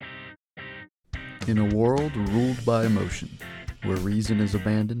In a world ruled by emotion, where reason is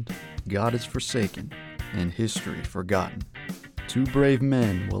abandoned, God is forsaken, and history forgotten, two brave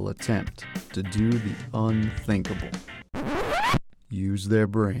men will attempt to do the unthinkable. Use their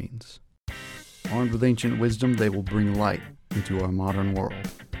brains. Armed with ancient wisdom, they will bring light into our modern world.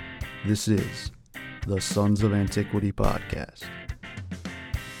 This is the Sons of Antiquity podcast.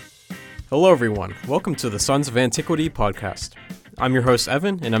 Hello everyone, welcome to the Sons of Antiquity podcast. I'm your host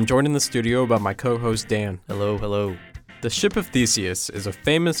Evan, and I'm joined in the studio by my co-host Dan. Hello. The Ship of Theseus is a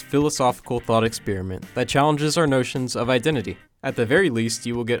famous philosophical thought experiment that challenges our notions of identity. At the very least,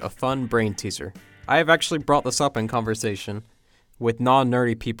 you will get a fun brain teaser. I have actually brought this up in conversation with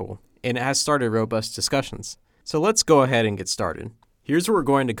non-nerdy people, and it has started robust discussions. So let's go ahead and get started. Here's what we're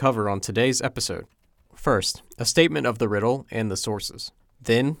going to cover on today's episode. First, a statement of the riddle and the sources.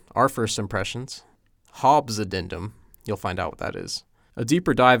 Then, our first impressions. Hobbes' addendum. You'll find out what that is. A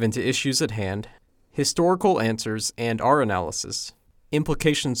deeper dive into issues at hand. Historical answers and our analysis.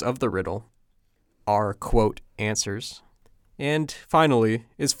 Implications of the riddle. Our, quote, answers. And finally,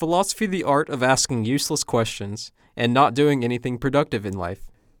 is philosophy the art of asking useless questions and not doing anything productive in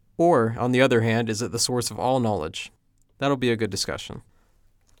life? Or, on the other hand, is it the source of all knowledge? That'll be a good discussion.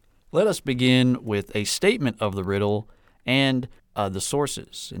 Let us begin with a statement of the riddle and the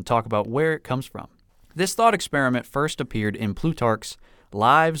sources and talk about where it comes from. This thought experiment first appeared in Plutarch's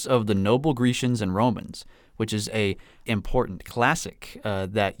Lives of the Noble Grecians and Romans, which is a important classic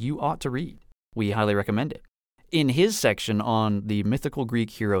that you ought to read. We highly recommend it. In his section on the mythical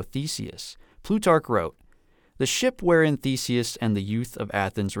Greek hero Theseus, Plutarch wrote, "The ship wherein Theseus and the youth of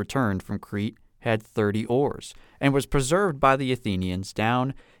Athens returned from Crete had 30 oars, and was preserved by the Athenians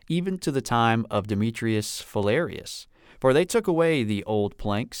down even to the time of Demetrius Phalereus. For they took away the old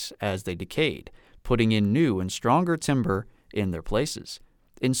planks as they decayed, putting in new and stronger timber in their places,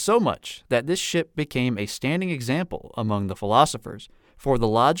 insomuch that this ship became a standing example among the philosophers for the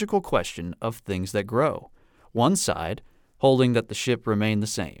logical question of things that grow, one side holding that the ship remained the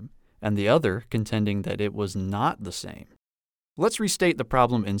same, and the other contending that it was not the same." Let's restate the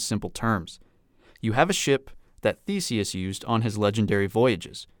problem in simple terms. You have a ship that Theseus used on his legendary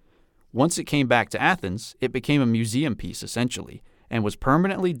voyages. Once it came back to Athens, it became a museum piece, essentially, and was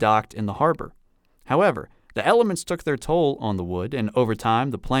permanently docked in the harbor. However, the elements took their toll on the wood, and over time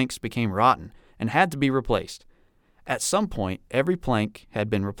the planks became rotten and had to be replaced. At some point, every plank had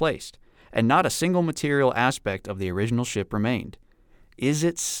been replaced, and not a single material aspect of the original ship remained. Is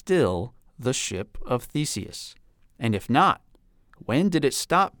it still the ship of Theseus? And if not, when did it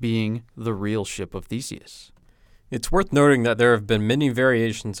stop being the real ship of Theseus? It's worth noting that there have been many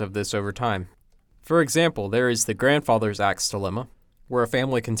variations of this over time. For example, there is the grandfather's axe dilemma, where a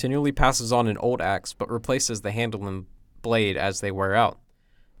family continually passes on an old axe but replaces the handle and blade as they wear out.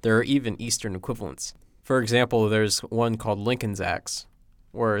 There are even Eastern equivalents. For example, there's one called Lincoln's axe,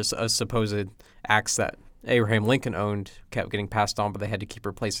 where a supposed axe that Abraham Lincoln owned kept getting passed on, but they had to keep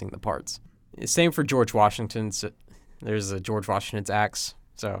replacing the parts. Same for George Washington's. There's a George Washington's axe,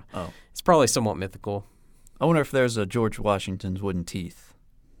 so It's probably somewhat mythical. I wonder if there's a George Washington's wooden teeth.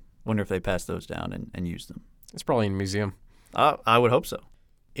 Wonder if they passed those down and used them. It's probably in a museum. I would hope so.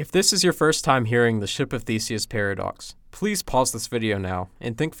 If this is your first time hearing the Ship of Theseus paradox, please pause this video now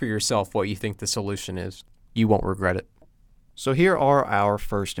and think for yourself what you think the solution is. You won't regret it. So here are our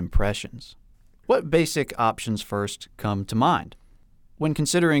first impressions. What basic options first come to mind? When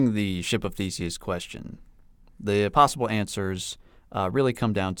considering the Ship of Theseus question, the possible answers really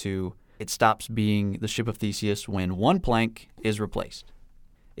come down to it stops being the Ship of Theseus when one plank is replaced.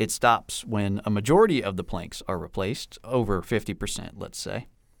 It stops when a majority of the planks are replaced, over 50%, let's say.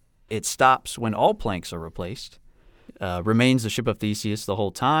 It stops when all planks are replaced, remains the Ship of Theseus the whole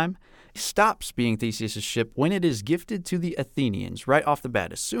time. It stops being Theseus' ship when it is gifted to the Athenians right off the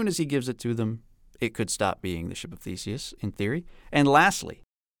bat. As soon as he gives it to them, it could stop being the Ship of Theseus, in theory. And lastly,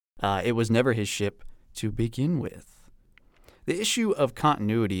 it was never his ship to begin with. The issue of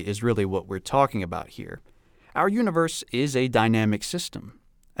continuity is really what we're talking about here. Our universe is a dynamic system.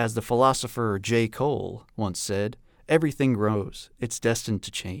 As the philosopher J. Cole once said, everything grows. It's destined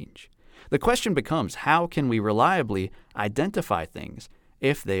to change. The question becomes, how can we reliably identify things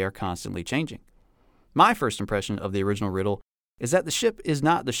if they are constantly changing? My first impression of the original riddle is that the ship is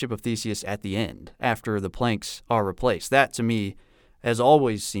not the Ship of Theseus at the end, after the planks are replaced. That, to me, has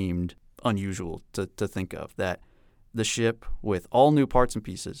always seemed unusual to think of, that the ship with all new parts and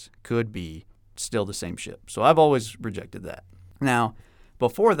pieces could be still the same ship. So I've always rejected that. Now,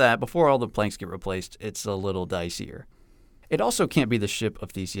 before all the planks get replaced, it's a little dicier. It also can't be the Ship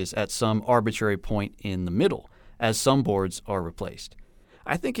of Theseus at some arbitrary point in the middle, as some boards are replaced.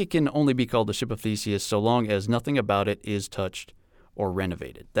 I think it can only be called the Ship of Theseus so long as nothing about it is touched or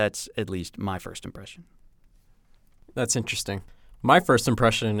renovated. That's at least my first impression. That's interesting. My first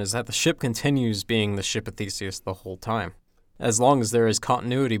impression is that the ship continues being the Ship of Theseus the whole time, as long as there is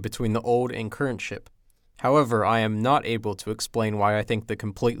continuity between the old and current ship. However, I am not able to explain why I think the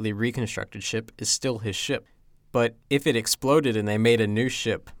completely reconstructed ship is still his ship. But if it exploded and they made a new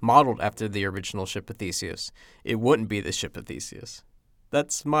ship modeled after the original Ship of Theseus, it wouldn't be the Ship of Theseus.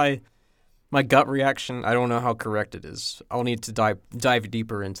 That's my gut reaction. I don't know how correct it is. I'll need to dive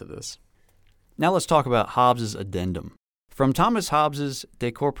deeper into this. Now let's talk about Hobbes's addendum. From Thomas Hobbes's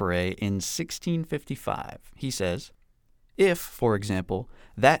De Corpore in 1655, he says, if, for example,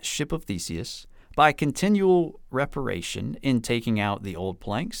 that Ship of Theseus, by continual reparation in taking out the old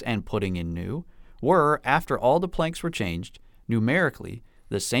planks and putting in new, were, after all the planks were changed, numerically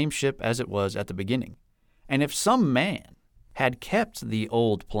the same ship as it was at the beginning, and if some man had kept the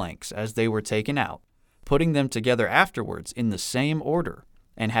old planks as they were taken out, putting them together afterwards in the same order,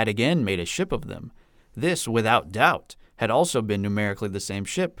 and had again made a ship of them, this, without doubt, had also been numerically the same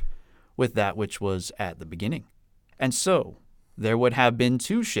ship with that which was at the beginning. And so there would have been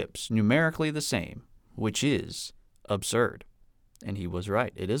two ships numerically the same, which is absurd. And he was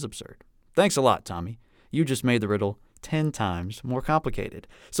right. It is absurd. Thanks a lot, Tommy. You just made the riddle 10 times more complicated.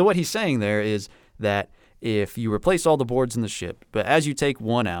 So what he's saying there is that if you replace all the boards in the ship, but as you take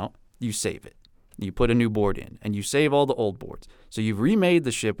one out, you save it. You put a new board in, and you save all the old boards. So you've remade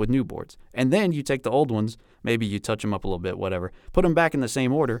the ship with new boards. And then you take the old ones, maybe you touch them up a little bit, whatever, put them back in the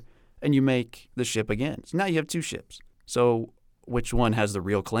same order, and you make the ship again. So now you have two ships. So which one has the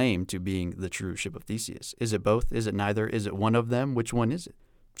real claim to being the true Ship of Theseus? Is it both? Is it neither? Is it one of them? Which one is it?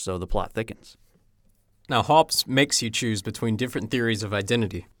 So the plot thickens. Now, Hobbes makes you choose between different theories of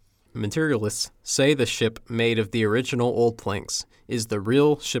identity. Materialists say the ship made of the original old planks is the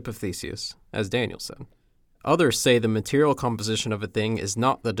real Ship of Theseus, as Daniel said. Others say the material composition of a thing is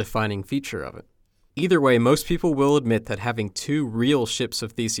not the defining feature of it. Either way, most people will admit that having two real ships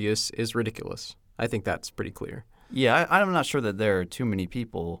of Theseus is ridiculous. I think that's pretty clear. Yeah, I'm not sure that there are too many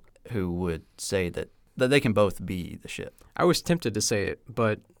people who would say that they can both be the ship. I was tempted to say it,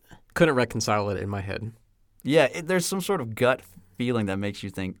 but couldn't reconcile it in my head. Yeah, there's some sort of gut feeling that makes you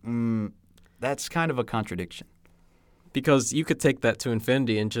think, that's kind of a contradiction. Because you could take that to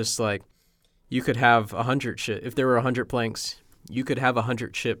infinity and just like, you could have 100 ships. If there were 100 planks, you could have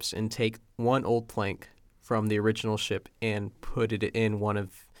 100 ships and take one old plank from the original ship and put it in one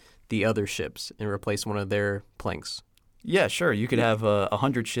of the other ships and replace one of their planks. Yeah, sure. You could have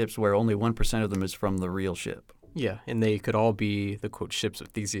 100 ships where only 1% of them is from the real ship. Yeah, and they could all be the, quote, ships of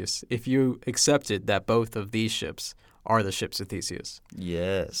Theseus, if you accepted that both of these ships are the ships of Theseus.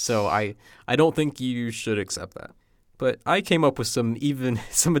 Yes. So I don't think you should accept that. But I came up with some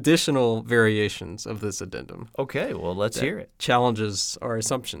additional variations of this addendum. Okay, well, let's hear it. Challenges our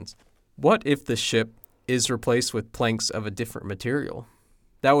assumptions. What if the ship is replaced with planks of a different material?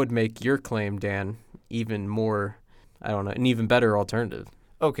 That would make your claim, Dan, even more, an even better alternative.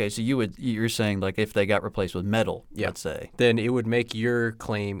 Okay, so you're saying like if they got replaced with metal, let's say. Then it would make your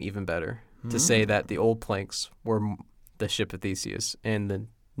claim even better to say that the old planks were the Ship of Theseus and the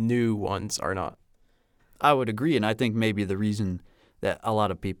new ones are not. I would agree, and I think maybe the reason that a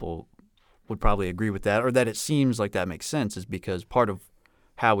lot of people would probably agree with that, or that it seems like that makes sense, is because part of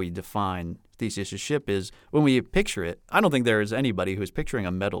how we define Theseus' ship is when we picture it. I don't think there is anybody who's picturing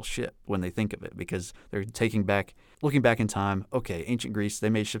a metal ship when they think of it, because they're looking back in time. Okay, ancient Greece, they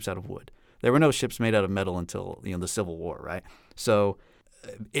made ships out of wood. There were no ships made out of metal until the Civil War, right? So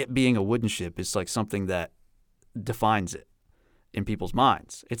it being a wooden ship is like something that defines it in people's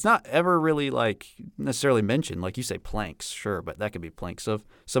minds. It's not ever really like necessarily mentioned, like you say planks, sure, but that could be planks of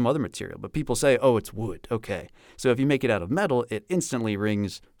some other material. But people say, oh, it's wood. Okay. So if you make it out of metal, it instantly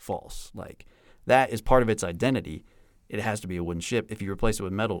rings false. Like that is part of its identity. It has to be a wooden ship. If you replace it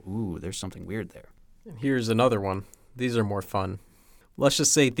with metal, ooh, there's something weird there. Here's another one. These are more fun. Let's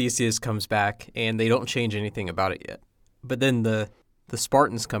just say Theseus comes back and they don't change anything about it yet. But then the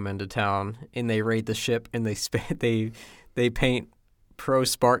Spartans come into town and they raid the ship and they paint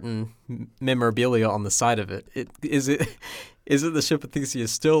pro-Spartan memorabilia on the side of it. Is it the Ship of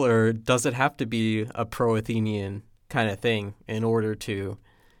Theseus still, or does it have to be a pro-Athenian kind of thing in order to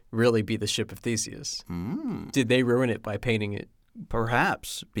really be the Ship of Theseus? Did they ruin it by painting it?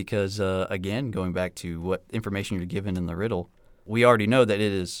 Perhaps, because again, going back to what information you're given in the riddle, we already know that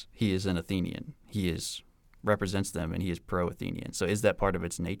he is an Athenian. He represents them, and he is pro-Athenian. So is that part of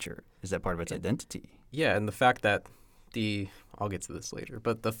its nature? Is that part of its identity? Yeah, and the fact that I'll get to this later,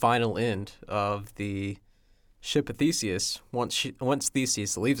 but the final end of the ship of Theseus, once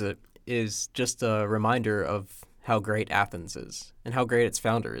Theseus leaves it, is just a reminder of how great Athens is and how great its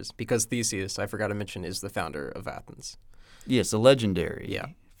founder is. Because Theseus, I forgot to mention, is the founder of Athens. Yes, a legendary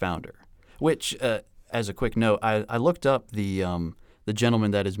founder. Which, as a quick note, I looked up the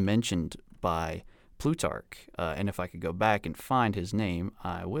gentleman that is mentioned by Plutarch, and if I could go back and find his name,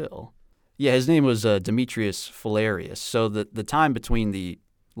 I will. Yeah, his name was Demetrius Phalereus. So the time between the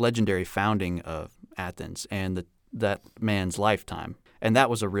legendary founding of Athens and that man's lifetime, and that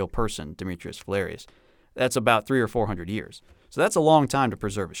was a real person, Demetrius Phalereus, that's about 300 or 400 years. So that's a long time to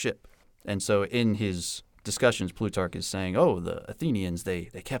preserve a ship. And so in his discussions, Plutarch is saying, oh, the Athenians, they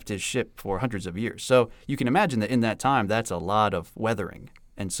kept his ship for hundreds of years. So you can imagine that in that time, that's a lot of weathering.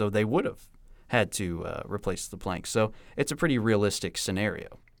 And so they would have had to replace the planks. So it's a pretty realistic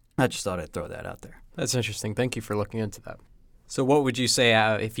scenario. I just thought I'd throw that out there. That's interesting. Thank you for looking into that. So what would you say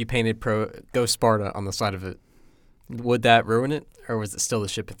if you painted Go Sparta on the side of it? Would that ruin it, or was it still the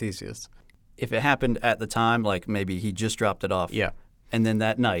ship of Theseus? If it happened at the time, like maybe he just dropped it off. Yeah. And then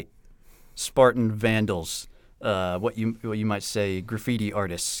that night, Spartan vandals, what you might say graffiti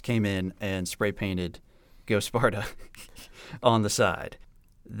artists came in and spray painted Go Sparta on the side.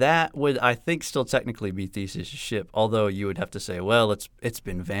 That would, I think, still technically be Theseus' ship, although you would have to say, well, it's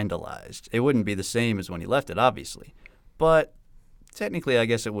been vandalized. It wouldn't be the same as when he left it, obviously. But technically, I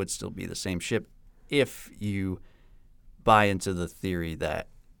guess it would still be the same ship if you buy into the theory that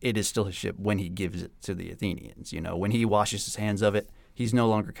it is still his ship when he gives it to the Athenians. You know, when he washes his hands of it, he's no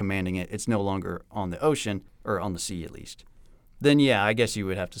longer commanding it. It's no longer on the ocean, or on the sea at least. Then, yeah, I guess you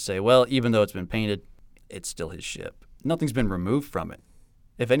would have to say, well, even though it's been painted, it's still his ship. Nothing's been removed from it.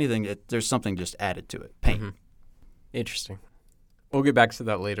 If anything, there's something just added to it. Paint. Mm-hmm. Interesting. We'll get back to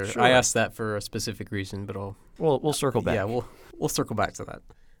that later. Sure. I asked that for a specific reason, but we'll circle back. Yeah, we'll circle back to that.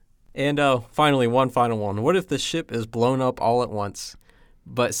 And finally, one final one. What if the ship is blown up all at once,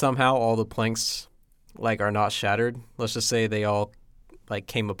 but somehow all the planks are not shattered? Let's just say they all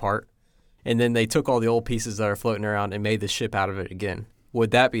came apart, and then they took all the old pieces that are floating around and made the ship out of it again. Would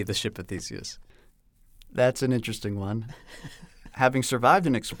that be the ship of Theseus? That's an interesting one. Having survived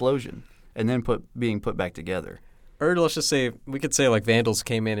an explosion and then being put back together. Or let's just say, we could say vandals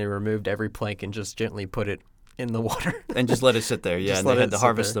came in and removed every plank and just gently put it in the water. And just let it sit there, yeah, Just and let they it had to sit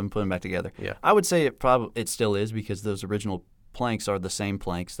harvest there. them, put them back together. Yeah. I would say it still is, because those original planks are the same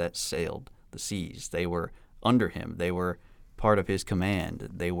planks that sailed the seas. They were under him. They were part of his command.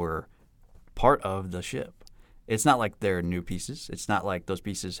 They were part of the ship. It's not like they're new pieces. It's not like those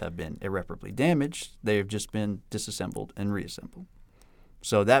pieces have been irreparably damaged. They've just been disassembled and reassembled.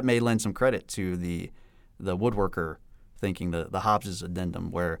 So that may lend some credit to the woodworker thinking, the Hobbes' addendum,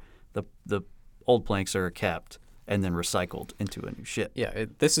 where the old planks are kept and then recycled into a new ship. Yeah,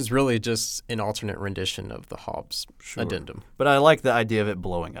 this is really just an alternate rendition of the Hobbes addendum. But I like the idea of it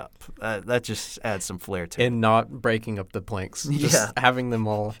blowing up. That just adds some flair to it. And not breaking up the planks. Just having them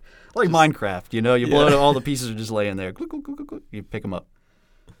all. Like Minecraft, you blow it, all the pieces are just laying there. Click, click, click, click, you pick them up.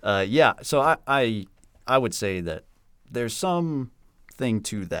 So I would say that there's some thing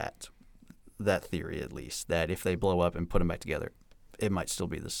to that theory, at least, that if they blow up and put them back together, it might still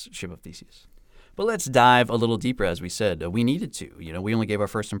be the ship of Theseus. But let's dive a little deeper, as we said. We needed to. We only gave our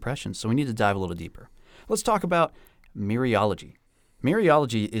first impressions, so we need to dive a little deeper. Let's talk about mereology.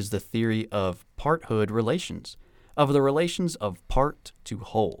 Mereology is the theory of parthood relations, of the relations of part to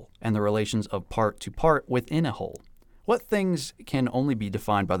whole, and the relations of part to part within a whole. What things can only be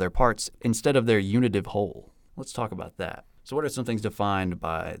defined by their parts instead of their unitive whole? Let's talk about that. So what are some things defined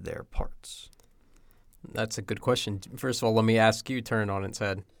by their parts? That's a good question. First of all, let me ask you, turn it on its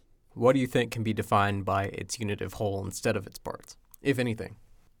head. What do you think can be defined by its unitive whole instead of its parts, if anything?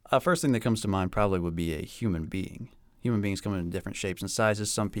 First thing that comes to mind probably would be a human being. Human beings come in different shapes and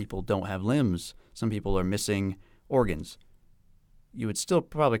sizes. Some people don't have limbs. Some people are missing organs. You would still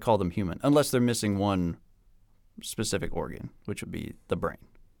probably call them human, unless they're missing one specific organ, which would be the brain.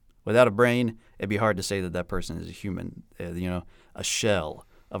 Without a brain, it'd be hard to say that person is a human, a shell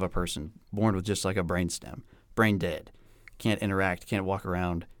of a person born with just like a brainstem, brain dead, can't interact, can't walk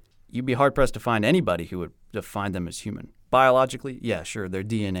around. You'd be hard-pressed to find anybody who would define them as human. Biologically, yeah, sure, their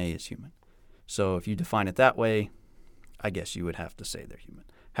DNA is human. So if you define it that way, I guess you would have to say they're human.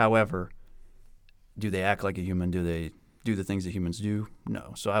 However, do they act like a human? Do they do the things that humans do?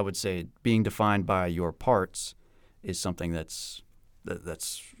 No. So I would say being defined by your parts is something that's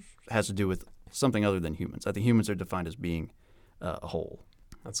has to do with something other than humans. I think humans are defined as being a whole.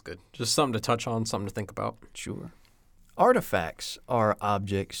 That's good. Just something to touch on, something to think about. Sure. Artifacts are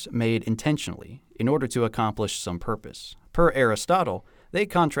objects made intentionally in order to accomplish some purpose. Per Aristotle, they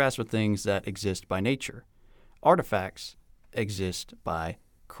contrast with things that exist by nature. Artifacts exist by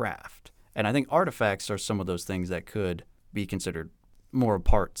craft. And I think artifacts are some of those things that could be considered more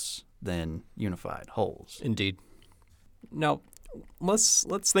parts than unified wholes. Indeed. Now, let's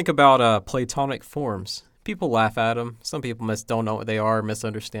think about Platonic forms. People laugh at them. Some people don't know what they are,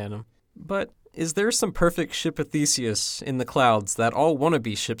 misunderstand them. But is there some perfect ship of Theseus in the clouds that all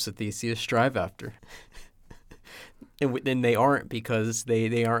wannabe ships of Theseus strive after? And they aren't, because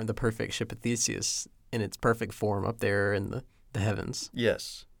they aren't the perfect ship of Theseus in its perfect form up there in the heavens.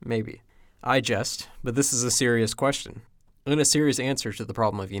 Yes. Maybe. I jest, but this is a serious question and a serious answer to the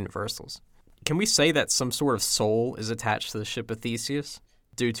problem of universals. Can we say that some sort of soul is attached to the ship of Theseus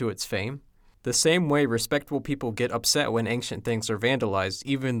due to its fame? The same way respectable people get upset when ancient things are vandalized,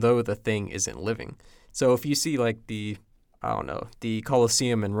 even though the thing isn't living. So if you see like the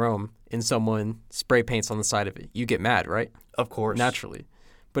Colosseum in Rome and someone spray paints on the side of it, you get mad, right? Of course. Naturally.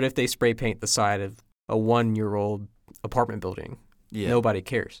 But if they spray paint the side of a 1-year-old apartment building, nobody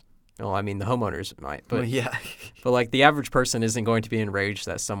cares. Well, I mean, the homeowners might, but but like the average person isn't going to be enraged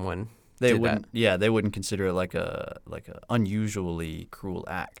that someone did that. Yeah, they wouldn't consider it like a unusually cruel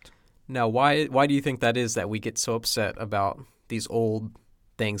act. Now, why do you think that is, that we get so upset about these old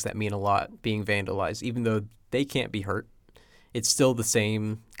things that mean a lot being vandalized, even though they can't be hurt? It's still the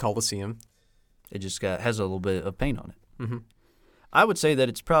same Colosseum. It just has a little bit of paint on it. Mm-hmm. I would say that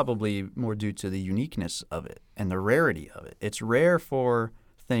it's probably more due to the uniqueness of it and the rarity of it. It's rare for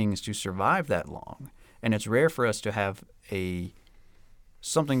things to survive that long, and it's rare for us to have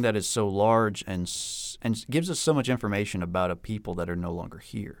something that is so large and gives us so much information about a people that are no longer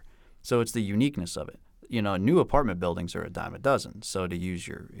here. So it's the uniqueness of it. You know, new apartment buildings are a dime a dozen. So to use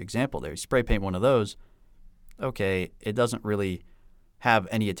your example there, you spray paint one of those, okay, it doesn't really have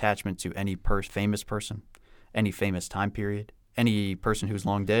any attachment to any famous person, any famous time period, any person who's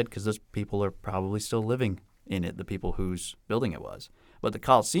long dead, because those people are probably still living in it, the people whose building it was. But the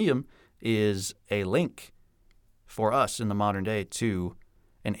Colosseum is a link for us in the modern day to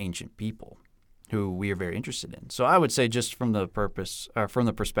an ancient people who we are very interested in. So I would say, just from the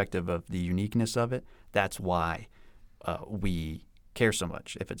perspective of the uniqueness of it, that's why we care so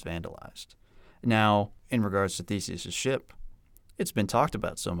much if it's vandalized. Now, in regards to Theseus' ship, it's been talked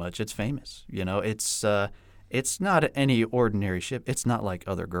about so much. It's famous. You know, it's not any ordinary ship. It's not like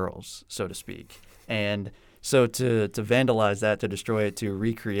other girls, so to speak. And so to vandalize that, to destroy it, to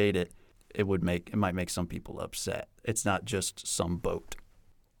recreate it, it might make some people upset. It's not just some boat.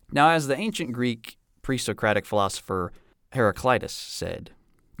 Now, as the ancient Greek pre-Socratic philosopher Heraclitus said,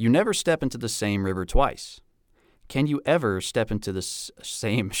 "You never step into the same river twice. Can you ever step into the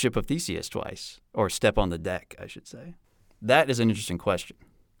same ship of Theseus twice?" Or step on the deck, I should say. That is an interesting question.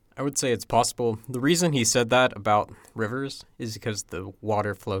 I would say it's possible. The reason he said that about rivers is because the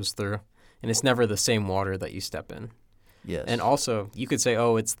water flows through, and it's never the same water that you step in. Yes. And also, you could say,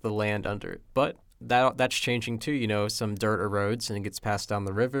 oh, it's the land under it. But that's changing too. You know, some dirt erodes and it gets passed down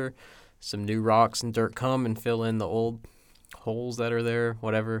the river. Some new rocks and dirt come and fill in the old holes that are there,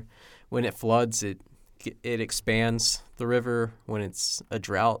 whatever. When it floods, it expands the river. When it's a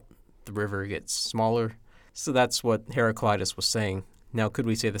drought, the river gets smaller. So that's what Heraclitus was saying. Now, could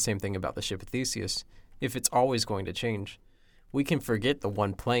we say the same thing about the ship of Theseus? If it's always going to change, we can forget the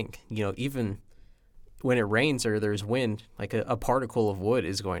one plank. You know, even when it rains or there's wind, like a particle of wood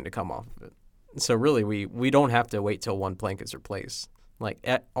is going to come off of it. So really, we don't have to wait till one plank is replaced. Like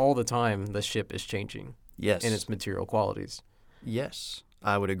all the time, the ship is changing. Yes. In its material qualities. Yes,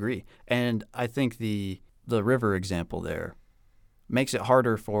 I would agree. And I think the river example there makes it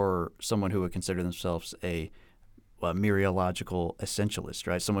harder for someone who would consider themselves a mereological essentialist,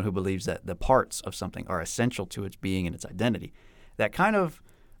 right? Someone who believes that the parts of something are essential to its being and its identity. That kind of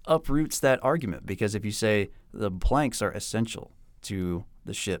uproots that argument, because if you say the planks are essential to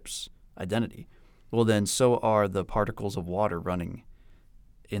the ship's identity, well, then so are the particles of water running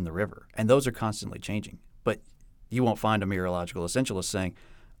in the river, and those are constantly changing. But you won't find a mereological essentialist saying,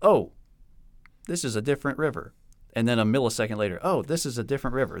 oh, this is a different river. And then a millisecond later, oh, this is a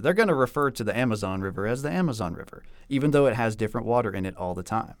different river. They're going to refer to the Amazon River as the Amazon River, even though it has different water in it all the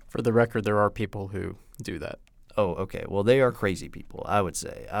time. For the record, there are people who do that. Oh, okay. Well, they are crazy people, I would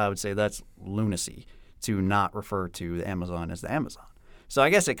say. I would say that's lunacy to not refer to the Amazon as the Amazon. So I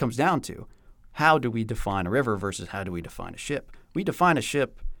guess it comes down to, how do we define a river versus how do we define a ship? We define a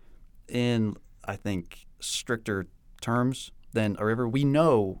ship in, I think, stricter terms than a river. We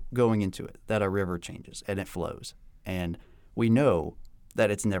know going into it that a river changes and it flows. And we know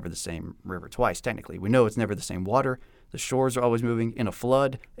that it's never the same river twice, technically. We know it's never the same water. The shores are always moving. In a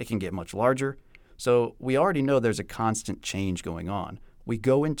flood, it can get much larger. So we already know there's a constant change going on. We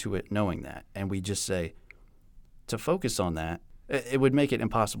go into it knowing that, and we just say, to focus on that, it would make it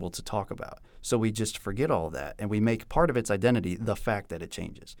impossible to talk about. So we just forget all that, and we make part of its identity the fact that it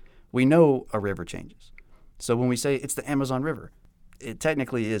changes. We know a river changes. So when we say it's the Amazon River, it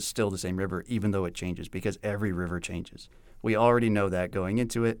technically is still the same river, even though it changes, because every river changes. We already know that going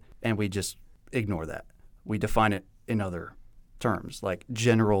into it, and we just ignore that. We define it in other terms, like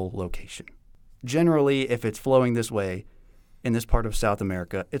general location. Generally, if it's flowing this way in this part of South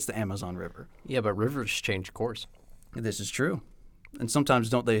America, it's the Amazon River. Yeah, but rivers change course. This is true. And sometimes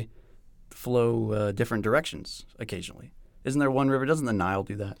don't they flow different directions occasionally? Isn't there one river? Doesn't the Nile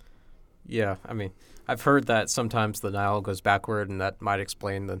do that? Yeah, I mean, I've heard that sometimes the Nile goes backward, and that might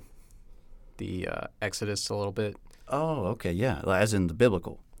explain the Exodus a little bit. Oh, okay, yeah, as in the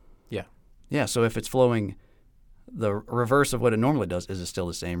biblical. Yeah. Yeah, so if it's flowing the reverse of what it normally does, is it still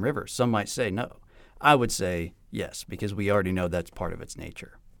the same river? Some might say no. I would say yes, because we already know that's part of its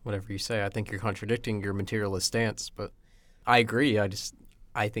nature. Whatever you say, I think you're contradicting your materialist stance, but I agree.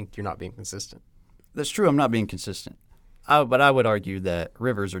 I think you're not being consistent. That's true, I'm not being consistent. But I would argue that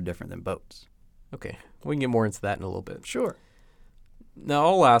rivers are different than boats. Okay, we can get more into that in a little bit. Sure. Now,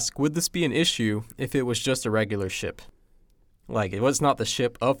 I'll ask, would this be an issue if it was just a regular ship? Like, it was not the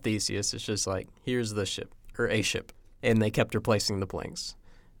ship of Theseus, it's just like, here's the ship, or a ship, and they kept replacing the planks.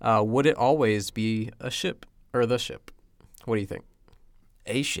 Would it always be a ship, or the ship? What do you think?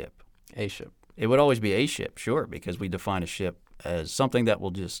 A ship. A ship. It would always be a ship, sure, because we define a ship as something that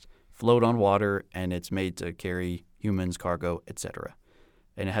will just float on water, and it's made to carry humans, cargo, etc.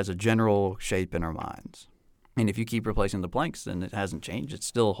 And it has a general shape in our minds. And if you keep replacing the planks, then it hasn't changed. It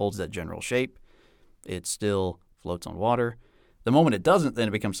still holds that general shape. It still floats on water. The moment it doesn't, then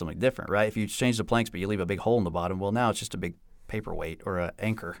it becomes something different, right? If you change the planks but you leave a big hole in the bottom, well, now it's just a big paperweight or an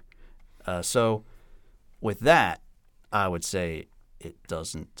anchor. So with that, I would say it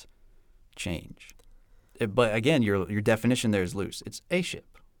doesn't change. But again, your definition there is loose. It's a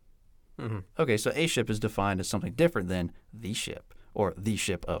ship. Mm-hmm. Okay, so a ship is defined as something different than the ship or the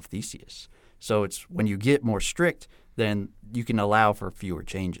ship of Theseus. So it's when you get more strict, then you can allow for fewer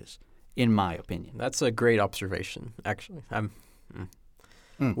changes, in my opinion. That's a great observation, actually.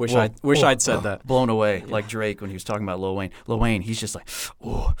 Wish Well, I'd said that. Blown away, like Drake when he was talking about Lil Wayne. Lil Wayne, he's just like,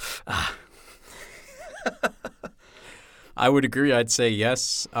 oh, ah. I would agree. I'd say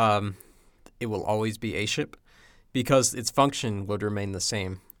yes. It will always be a ship because its function would remain the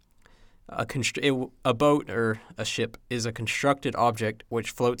same. A boat or a ship is a constructed object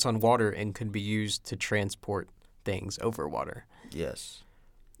which floats on water and can be used to transport things over water. Yes.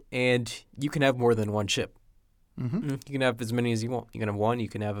 And you can have more than one ship. Mm-hmm. You can have as many as you want. You can have one, you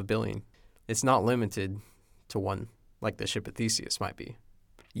can have a billion. It's not limited to one, like the ship of Theseus might be.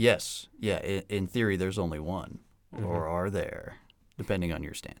 Yes. Yeah, in theory, there's only one. Mm-hmm. Or are there, depending on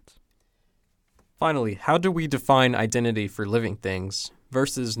your stance. Finally, how do we define identity for living things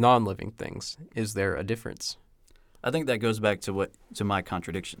versus non-living things? Is there a difference? I think that goes back to my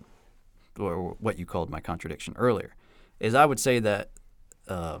contradiction, or what you called my contradiction earlier, is I would say that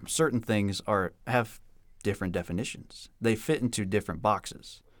certain things have different definitions. They fit into different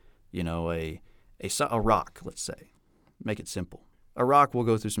boxes. You know, a rock, let's say, make it simple. A rock will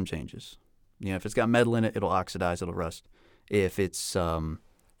go through some changes. You know, if it's got metal in it, it'll oxidize, it'll rust. If it's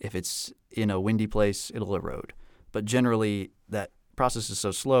in a windy place, it'll erode. But generally, that process is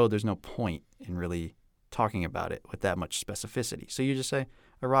so slow, there's no point in really talking about it with that much specificity. So you just say,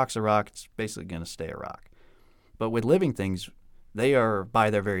 a rock's a rock, it's basically going to stay a rock. But with living things, they are, by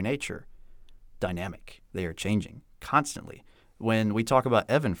their very nature, dynamic. They are changing constantly. When we talk about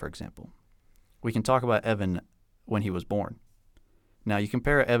Evan, for example, we can talk about Evan when he was born. Now, you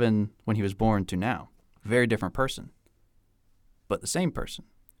compare Evan when he was born to now, very different person, but the same person.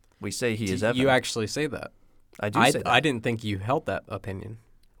 We say he is Evan. You actually say that. I do say that. I didn't think you held that opinion.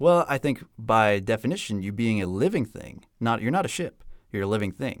 Well, I think by definition, you being a living thing, you're not a ship, you're a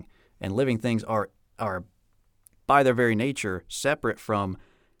living thing. And living things are by their very nature separate from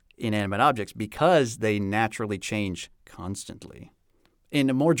inanimate objects because they naturally change constantly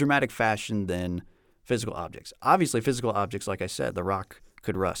in a more dramatic fashion than physical objects. Obviously, physical objects, like I said, the rock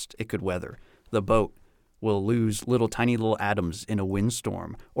could rust, it could weather. The boat will lose tiny little atoms in a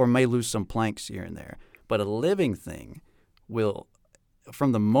windstorm or may lose some planks here and there. But a living thing will,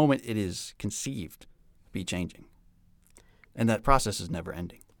 from the moment it is conceived, be changing. And that process is never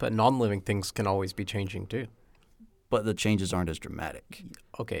ending. But non-living things can always be changing too. But the changes aren't as dramatic.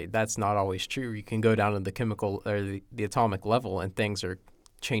 Okay, that's not always true. You can go down to the chemical or the atomic level and things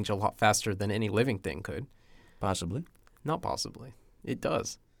change a lot faster than any living thing could. Possibly. Not possibly. It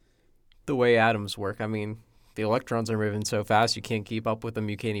does. The way atoms work, I mean, the electrons are moving so fast you can't keep up with them.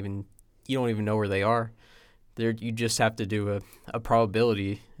 You don't even know where they are. There, you just have to do a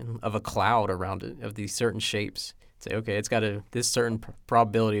probability of a cloud around it, of these certain shapes. Say, okay, it's got this certain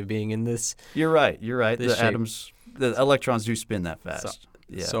probability of being in this. You're right. The shape. the electrons do spin that fast. So,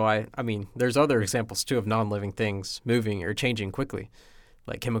 yeah. So I mean, there's other examples too of non-living things moving or changing quickly,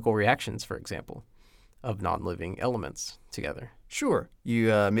 like chemical reactions, for example, of non-living elements together. Sure.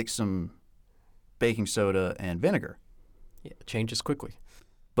 You mix some baking soda and vinegar. Yeah, it changes quickly.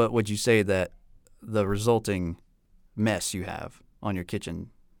 But would you say that the resulting mess you have on your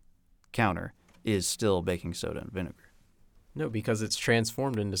kitchen counter is still baking soda and vinegar? No, because it's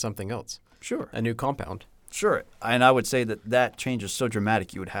transformed into something else. Sure. A new compound. Sure. And I would say that change is so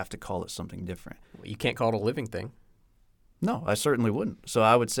dramatic you would have to call it something different. Well, you can't call it a living thing. No, I certainly wouldn't. So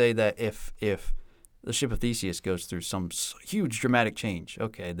I would say that if the ship of Theseus goes through some huge dramatic change,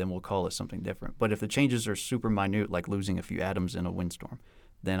 okay, then we'll call it something different. But if the changes are super minute, like losing a few atoms in a windstorm,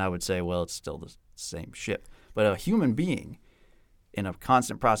 then I would say, well, it's still the same ship. But a human being in a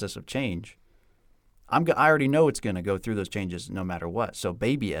constant process of change, I already know it's going to go through those changes no matter what. So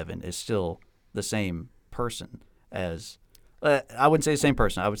baby Evan is still the same person as I wouldn't say the same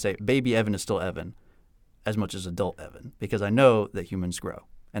person. I would say baby Evan is still Evan as much as adult Evan, because I know that humans grow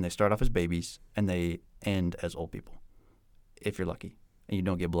and they start off as babies and they end as old people, if you're lucky and you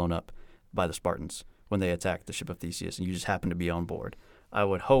don't get blown up by the Spartans when they attack the ship of Theseus and you just happen to be on board. I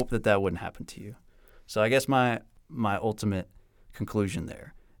would hope that wouldn't happen to you. So I guess my ultimate conclusion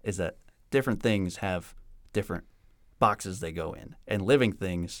there is that different things have different boxes they go in, and living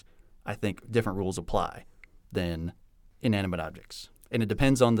things, I think different rules apply than inanimate objects. And it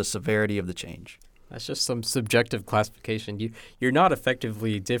depends on the severity of the change. That's just some subjective classification. You're not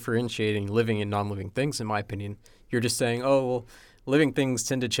effectively differentiating living and non-living things, in my opinion. You're just saying, oh, well, living things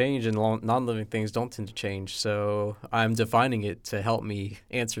tend to change and non-living things don't tend to change. So I'm defining it to help me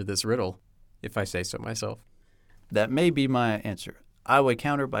answer this riddle, if I say so myself. That may be my answer. I would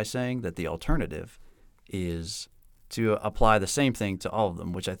counter by saying that the alternative is to apply the same thing to all of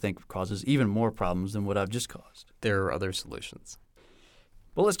them, which I think causes even more problems than what I've just caused. There are other solutions.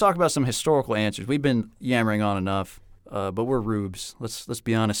 Well, let's talk about some historical answers. We've been yammering on enough, but we're rubes. Let's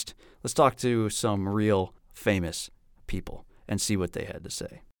be honest. Let's talk to some real famous people and see what they had to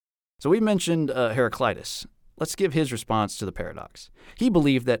say. So we mentioned Heraclitus. Let's give his response to the paradox. He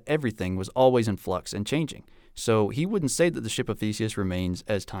believed that everything was always in flux and changing, so he wouldn't say that the ship of Theseus remains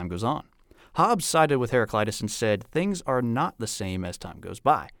as time goes on. Hobbes sided with Heraclitus and said things are not the same as time goes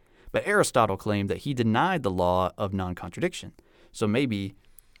by. But Aristotle claimed that he denied the law of non-contradiction. So maybe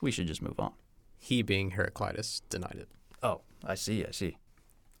we should just move on. He, being Heraclitus, denied it. Oh, I see.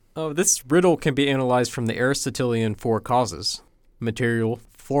 Oh, this riddle can be analyzed from the Aristotelian four causes: material,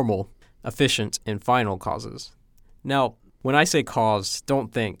 formal, efficient, and final causes. Now, when I say cause,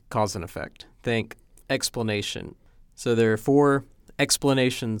 don't think cause and effect. Think explanation. So there are four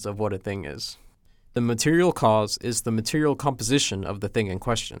explanations of what a thing is. The material cause is the material composition of the thing in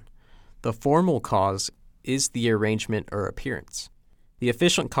question. The formal cause is the arrangement or appearance. The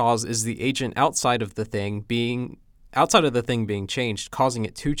efficient cause is the agent outside of the thing being changed, causing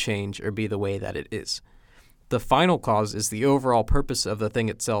it to change or be the way that it is. The final cause is the overall purpose of the thing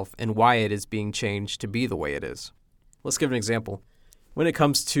itself and why it is being changed to be the way it is. Let's give an example. When it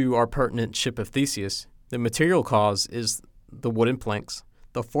comes to our pertinent ship of Theseus, the material cause is the wooden planks.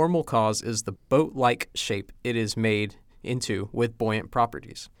 The formal cause is the boat-like shape it is made into with buoyant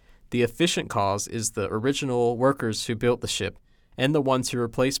properties. The efficient cause is the original workers who built the ship and the ones who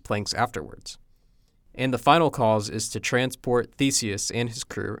replaced planks afterwards. And the final cause is to transport Theseus and his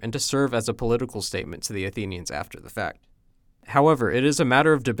crew and to serve as a political statement to the Athenians after the fact. However, it is a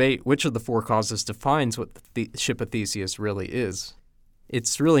matter of debate which of the four causes defines what the ship of Theseus really is.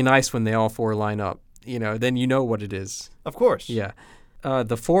 It's really nice when they all four line up. Then you know what it is. Of course. Yeah.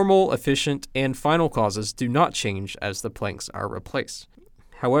 The formal, efficient, and final causes do not change as the planks are replaced.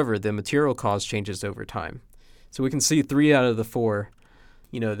 However, the material cause changes over time. So we can see 3 out of the 4,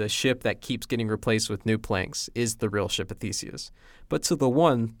 the ship that keeps getting replaced with new planks is the real ship of Theseus. But to the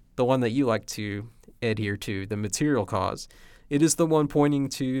one that you like to adhere to, the material cause, it is the one pointing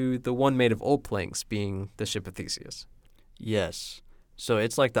to the one made of old planks being the ship of Theseus. Yes. So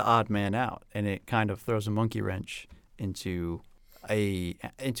it's like the odd man out, and it kind of throws a monkey wrench into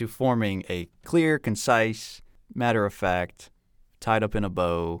forming a clear, concise, matter-of-fact, tied up in a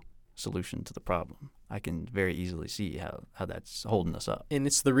bow solution to the problem. I can very easily see how that's holding us up. And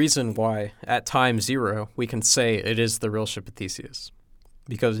it's the reason why, at time 0, we can say it is the real ship of Theseus,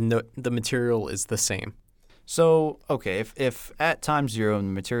 because the material is the same. So, okay, if at time 0 the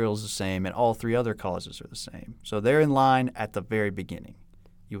material is the same and all 3 other causes are the same, so they're in line at the very beginning,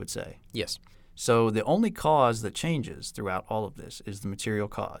 you would say. Yes. So the only cause that changes throughout all of this is the material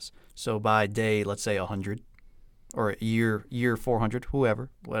cause. So by day, let's say 100, or year 400,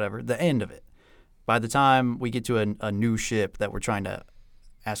 whatever, the end of it. By the time we get to a new ship that we're trying to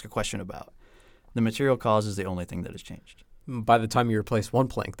ask a question about, the material cause is the only thing that has changed. By the time you replace one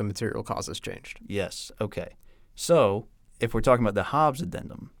plank, the material cause has changed. Yes, okay. So if we're talking about the Hobbes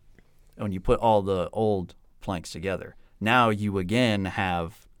addendum, when you put all the old planks together, now you again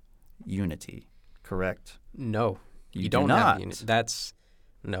have unity, correct? No, You don't do have not. unit.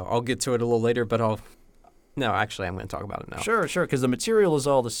 No, I'll get to it a little later, but no, actually, I'm going to talk about it now. Sure, because the material is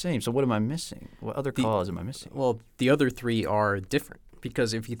all the same. So what am I missing? What other cause am I missing? Well, the other three are different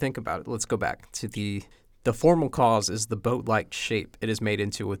because if you think about it, let's go back to the formal cause is the boat-like shape it is made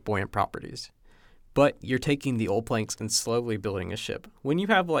into with buoyant properties. But you're taking the old planks and slowly building a ship. When you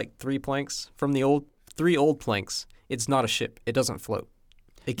have like three old planks, it's not a ship. It doesn't float.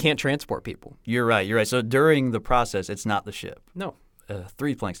 It can't transport people. You're right. So during the process, it's not the ship. No.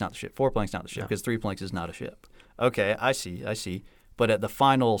 3 planks, not the ship. 4 planks, not the ship, No. because 3 planks is not a ship. Okay, I see. But at the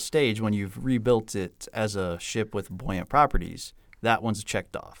final stage, when you've rebuilt it as a ship with buoyant properties, that one's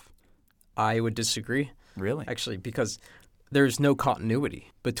checked off. I would disagree, Really? actually, because there's no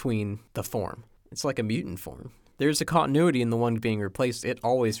continuity between the form. It's like a mutant form. There's a continuity in the one being replaced. It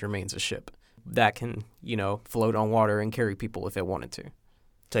always remains a ship that can, float on water and carry people if it wanted to.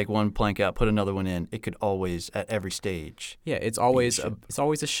 Take one plank out, put another one in. It could always, at every stage. Yeah, it's always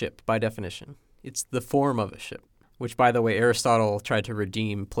a ship by definition. It's the form of a ship, which, by the way, Aristotle tried to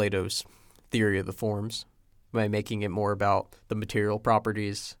redeem Plato's theory of the forms by making it more about the material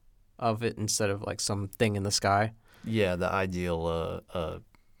properties of it instead of like some thing in the sky. Yeah, the ideal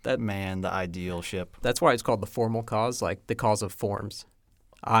the ideal ship. That's why it's called the formal cause, like the cause of forms.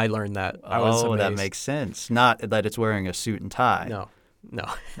 I learned that. I was amazed. That makes sense. Not that it's wearing a suit and tie. No.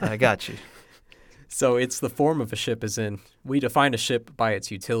 I got you. So it's the form of a ship, as in we define a ship by its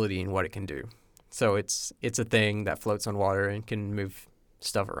utility and what it can do. So it's a thing that floats on water and can move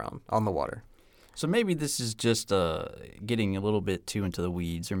stuff around on the water. So maybe this is just getting a little bit too into the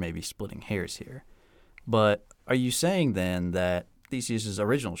weeds or maybe splitting hairs here. But are you saying then that Theseus'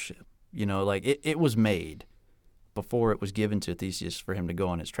 original ship, it was made before it was given to Theseus for him to go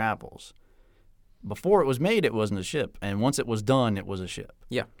on his travels? Before it was made, it wasn't a ship. And once it was done, it was a ship.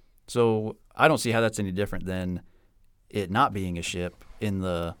 Yeah. So I don't see how that's any different than it not being a ship in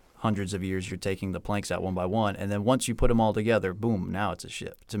the hundreds of years you're taking the planks out one by one. And then once you put them all together, boom, now it's a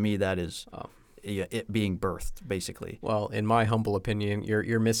ship. To me, that is it being birthed, basically. Well, in my humble opinion,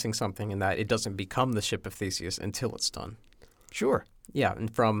 you're missing something in that it doesn't become the ship of Theseus until it's done. Sure. Yeah,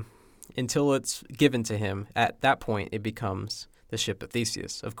 and until it's given to him, at that point it becomes the ship of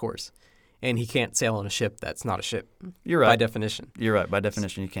Theseus, of course. And he can't sail on a ship that's not a ship. You're right. By definition. You're right. By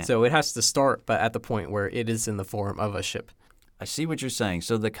definition, you can't. So it has to start, but at the point where it is in the form of a ship. I see what you're saying.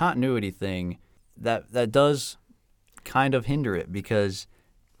 So the continuity thing, that does kind of hinder it because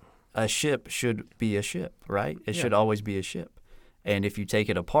a ship should be a ship, right? It should always be a ship. And if you take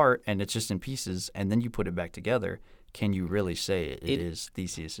it apart and it's just in pieces and then you put it back together, can you really say it is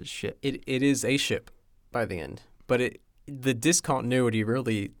Theseus' ship? It is a ship by the end. But the discontinuity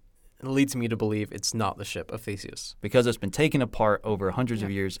really leads me to believe it's not the ship of Theseus. Because it's been taken apart over hundreds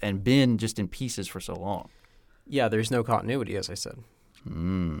of years and been just in pieces for so long. Yeah, there's no continuity, as I said.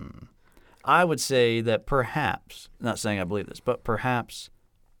 I would say that perhaps, not saying I believe this, but perhaps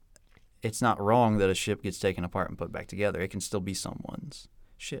it's not wrong that a ship gets taken apart and put back together. It can still be someone's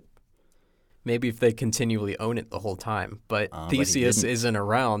ship. Maybe if they continually own it the whole time. But Theseus isn't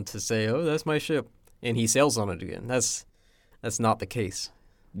around to say, oh, that's my ship, and he sails on it again. That's not the case.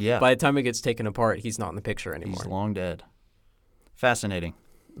 Yeah. By the time it gets taken apart, he's not in the picture anymore. He's long dead. Fascinating.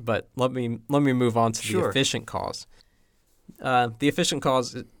 But let me move on to the efficient cause. The efficient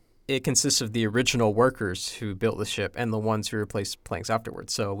cause, it consists of the original workers who built the ship and the ones who replaced planks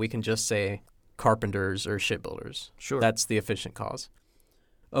afterwards. So we can just say carpenters or shipbuilders. Sure. That's the efficient cause.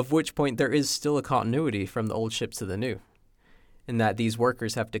 Of which point there is still a continuity from the old ship to the new, in that these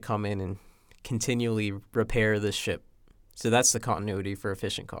workers have to come in and continually repair this ship. So that's the continuity for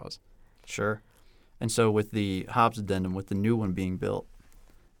efficient cause. Sure. And so with the Hobbes addendum, with the new one being built,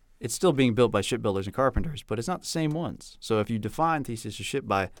 it's still being built by shipbuilders and carpenters, but it's not the same ones. So if you define Theseus' ship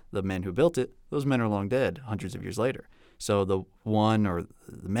by the men who built it, those men are long dead hundreds of years later. So the one or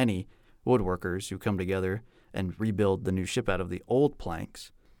the many woodworkers who come together and rebuild the new ship out of the old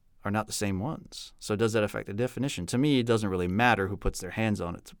planks are not the same ones. So does that affect the definition? To me, it doesn't really matter who puts their hands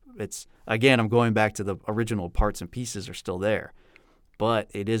on it. It's again, I'm going back to the original parts and pieces are still there, but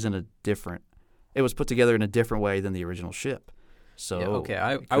it was put together in a different way than the original ship. So Yeah, okay, it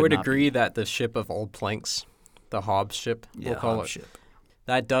I could would not agree be. that the ship of old planks, the Hobbs ship, Yeah, we'll call Hobbs it, ship.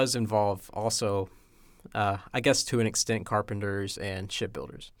 that does involve also, I guess to an extent, carpenters and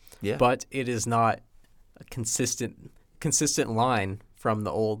shipbuilders. Yeah. But it is not a consistent line from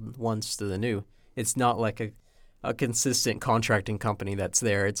the old ones to the new. It's not like a consistent contracting company that's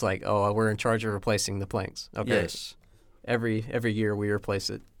there. It's like, oh, we're in charge of replacing the planks. Okay. Yes. Every year we replace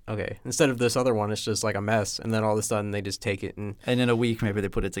it. Okay. Instead of this other one, it's just like a mess, and then all of a sudden they just take it and And in a week, maybe they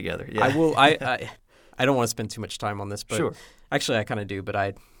put it together. Yeah. I will. I don't want to spend too much time on this, but Sure. actually I kind of do,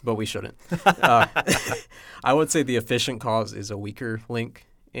 but we shouldn't. I would say the efficient cause is a weaker link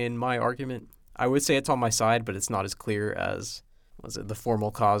in my argument. I would say it's on my side, but it's not as clear as the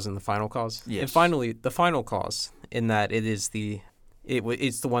formal cause and the final cause. Yes. And finally, the final cause, in that it is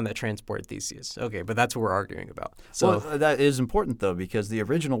it's the one that transported Theseus. Okay, but that's what we're arguing about. So Well, that is important, though, because the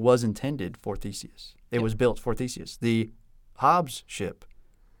original was intended for Theseus. It was built for Theseus. The Hobbs ship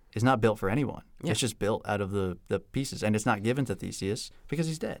is not built for anyone. Yeah. It's just built out of the pieces, and it's not given to Theseus because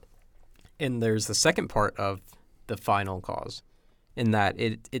he's dead. and there's the second part of the final cause, in that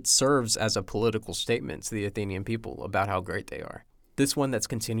it serves as a political statement to the Athenian people about how great they are. This one that's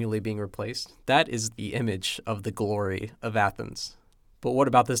continually being replaced, that is the image of the glory of Athens. But what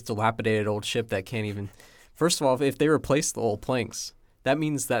about this dilapidated old ship that can't even... First of all, if they replace the old planks, that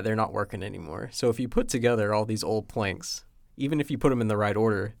means that they're not working anymore. So if you put together all these old planks, even if you put them in the right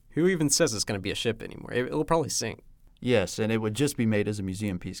order, who even says it's going to be a ship anymore? It'll probably sink. Yes, and it would just be made as a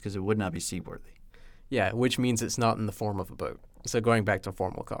museum piece because it would not be seaworthy. Yeah, which means it's not in the form of a boat. So going back to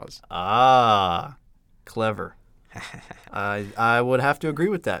formal cause. Ah, clever. I would have to agree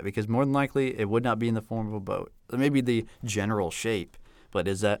with that because more than likely it would not be in the form of a boat. Maybe the general shape, but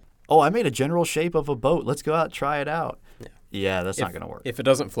is that, oh, I made a general shape of a boat. Let's go out and try it out. Yeah, that's not going to work. If it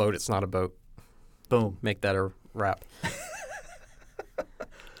doesn't float, it's not a boat. Boom. Make that a wrap.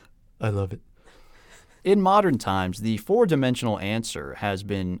 I love it. In modern times, the four-dimensional answer has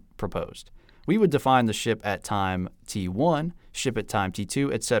been proposed. We would define the ship at time T1, ship at time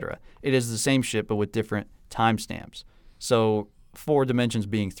T2, etc. It is the same ship but with different timestamps. So 4 dimensions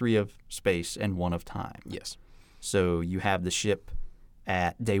being 3 of space and 1 of time. Yes. So you have the ship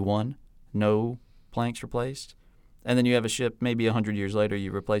at day 1, no planks replaced. And then you have a ship maybe 100 years later,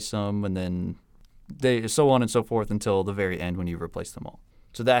 you replace some, and then so on and so forth until the very end when you replace them all.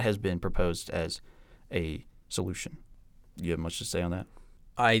 So that has been proposed as a solution. You have much to say on that?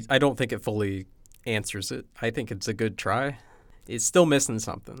 I don't think it fully answers it. I think it's a good try. It's still missing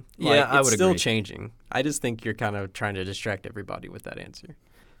something. Yeah, I would It's still agree. changing. I just think you're kind of trying to distract everybody with that answer.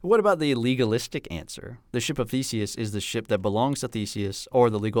 What about the legalistic answer? The ship of Theseus is the ship that belongs to Theseus or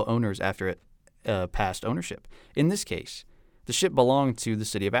the legal owners after it passed ownership. In this case, the ship belonged to the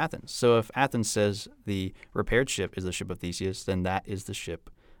city of Athens. So if Athens says the repaired ship is the ship of Theseus, then that is the ship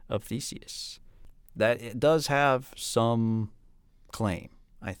of Theseus. That it does have some claim,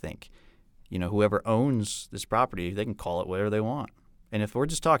 I think. You know, whoever owns this property, they can call it whatever they want. And if we're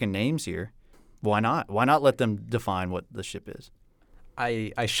just talking names here, why not? Why not let them define what the ship is?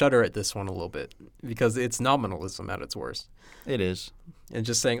 I shudder at this one a little bit because it's nominalism at its worst. It is. And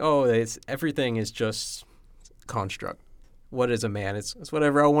just saying, oh, everything is just construct. What is a man? It's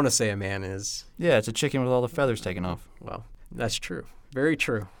whatever I want to say a man is. Yeah, it's a chicken with all the feathers taken off. Well, that's true. Very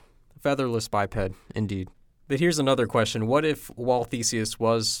true. Featherless biped, indeed. But here's another question. What if while Theseus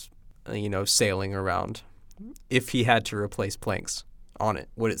was, sailing around, if he had to replace planks on it,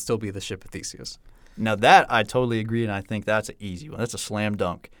 would it still be the ship of Theseus? Now that I totally agree, and I think that's an easy one. That's a slam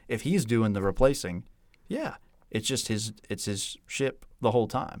dunk. If he's doing the replacing, yeah, it's just his ship the whole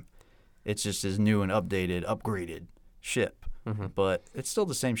time. It's just his new and upgraded ship. Mm-hmm. But it's still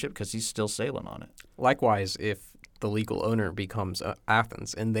the same ship because he's still sailing on it. Likewise, if the legal owner becomes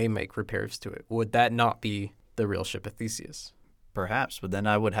Athens and they make repairs to it, would that not be the real ship of Theseus? Perhaps, but then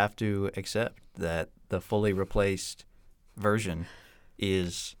I would have to accept that the fully replaced version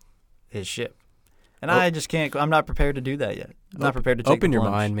is his ship. And I just can't. I'm not prepared to do that yet. I'm not prepared to take Open the your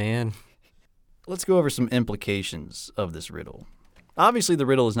plunge. mind, man. Let's go over some implications of this riddle. Obviously, the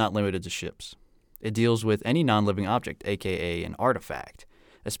riddle is not limited to ships. It deals with any non-living object, aka an artifact,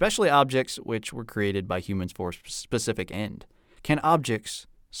 especially objects which were created by humans for a specific end. Can objects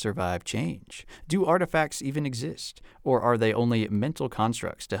survive change? Do artifacts even exist? Or are they only mental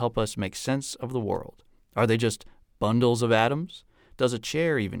constructs to help us make sense of the world? Are they just bundles of atoms? Does a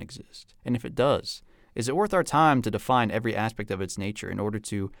chair even exist? And if it does, is it worth our time to define every aspect of its nature in order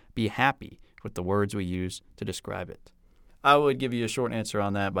to be happy with the words we use to describe it? I would give you a short answer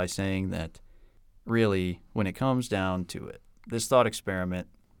on that by saying that really, when it comes down to it, this thought experiment,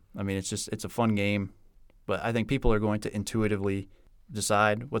 I mean, it's a fun game. But I think people are going to intuitively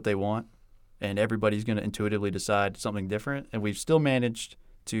decide what they want, and everybody's going to intuitively decide something different, and we've still managed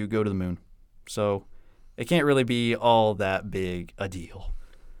to go to the moon. So it can't really be all that big a deal.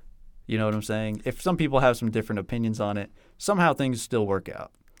 You know what I'm saying? If some people have some different opinions on it, somehow things still work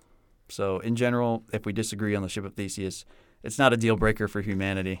out. So in general, if we disagree on the ship of Theseus, it's not a deal breaker for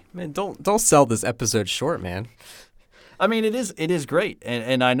humanity. Man, don't sell this episode short, man. I mean, it is great,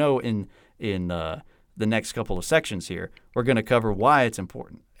 and I know in the next couple of sections here, we're going to cover why it's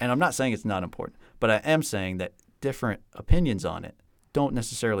important. And I'm not saying it's not important, but I am saying that different opinions on it don't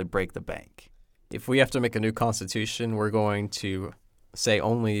necessarily break the bank. If we have to make a new constitution, we're going to say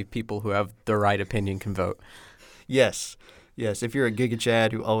only people who have the right opinion can vote. Yes. If you're a Giga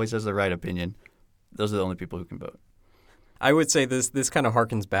Chad who always has the right opinion, those are the only people who can vote. I would say this kind of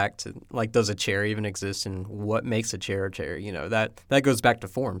harkens back to, like, does a chair even exist and what makes a chair a chair? You know, that goes back to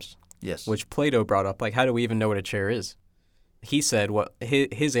forms. Yes. Which Plato brought up. Like, how do we even know what a chair is? He said what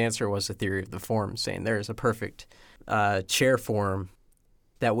his answer was the theory of the form, saying there is a perfect chair form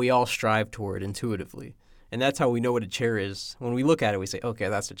that we all strive toward intuitively. And that's how we know what a chair is. When we look at it, we say, okay,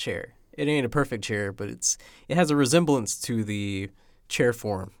 that's a chair. It ain't a perfect chair, but it has a resemblance to the chair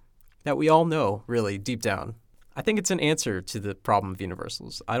form that we all know, really, deep down. I think it's an answer to the problem of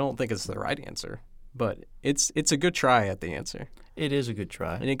universals. I don't think it's the right answer, but it's a good try at the answer. It is a good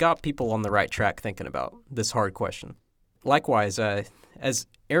try. And it got people on the right track thinking about this hard question. Likewise, as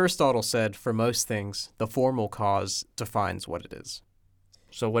Aristotle said, for most things, the formal cause defines what it is.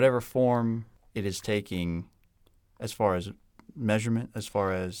 So whatever form it is taking as far as measurement, as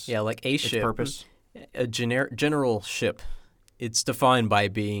far as like a its ship, purpose. A general ship, it's defined by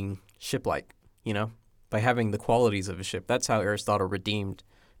being ship-like, you know, by having the qualities of a ship. That's how Aristotle redeemed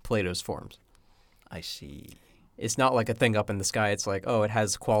Plato's forms. I see. It's not like a thing up in the sky. It's like, oh, it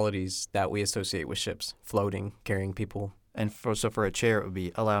has qualities that we associate with ships, floating, carrying people. And so for a chair, it would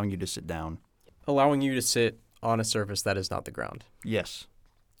be allowing you to sit down. Allowing you to sit on a surface that is not the ground. Yes.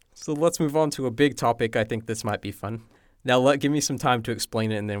 So let's move on to a big topic. I think this might be fun. Now, give me some time to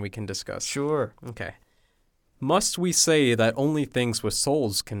explain it, and then we can discuss. Sure. Okay. Must we say that only things with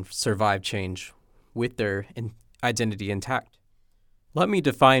souls can survive change with their identity intact? Let me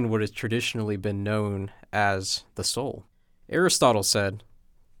define what has traditionally been known as the soul. Aristotle said,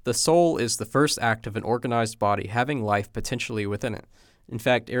 "The soul is the first act of an organized body having life potentially within it." In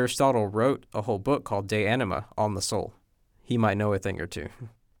fact, Aristotle wrote a whole book called De Anima on the soul. He might know a thing or two.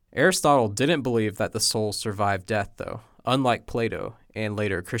 Aristotle didn't believe that the soul survived death, though, unlike Plato and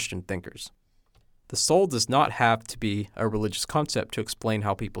later Christian thinkers. The soul does not have to be a religious concept to explain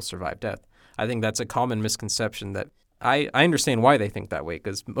how people survive death. I think that's a common misconception that I understand why they think that way,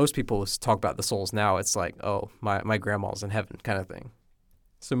 because most people talk about the souls now. It's like, oh, my grandma's in heaven kind of thing.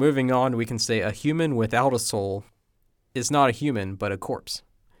 So moving on, we can say a human without a soul is not a human, but a corpse.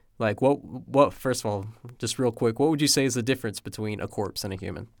 Like, what? First of all, just real quick, what would you say is the difference between a corpse and a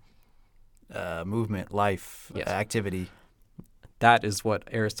human? Movement, life, Yes. activity. That is what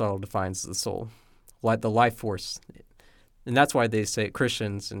Aristotle defines as the soul, like the life force. And that's why they say,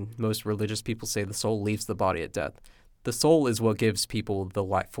 Christians and most religious people say, the soul leaves the body at death. The soul is what gives people the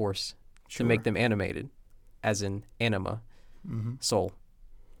life force to make them animated, as in anima, soul.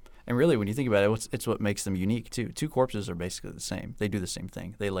 And really, when you think about it, it's what makes them unique, too. Two corpses are basically the same. They do the same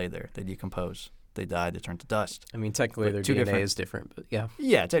thing. They lay there. They decompose. They die. They turn to dust. I mean, technically their DNA is different, but yeah.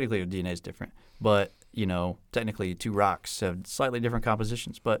 Yeah, technically their DNA is different. But, technically two rocks have slightly different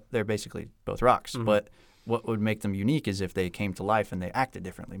compositions, but they're basically both rocks. Mm-hmm. But what would make them unique is if they came to life and they acted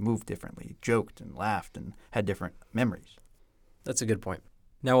differently, moved differently, joked and laughed and had different memories. That's a good point.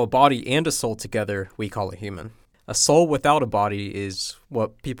 Now, a body and a soul together, we call a human. A soul without a body is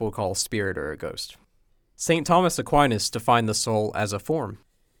what people call a spirit or a ghost. St. Thomas Aquinas defined the soul as a form.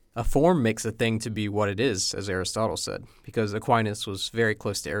 A form makes a thing to be what it is, as Aristotle said, because Aquinas was very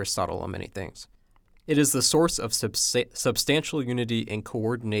close to Aristotle on many things. It is the source of substantial unity and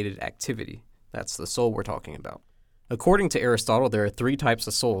coordinated activity. That's the soul we're talking about. According to Aristotle, there are three types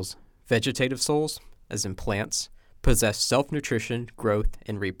of souls. Vegetative souls, as in plants, possess self-nutrition, growth,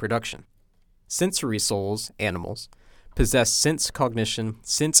 and reproduction. Sensory souls, animals, possess sense cognition,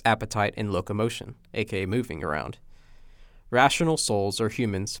 sense appetite, and locomotion, aka moving around. Rational souls, or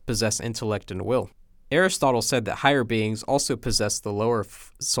humans, possess intellect and will. Aristotle said that higher beings also possess the lower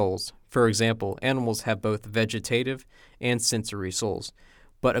souls. For example, animals have both vegetative and sensory souls.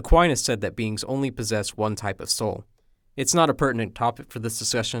 But Aquinas said that beings only possess one type of soul. It's not a pertinent topic for this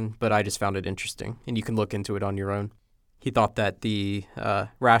discussion, but I just found it interesting, and you can look into it on your own. He thought that the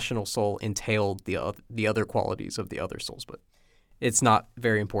rational soul entailed the other qualities of the other souls, but it's not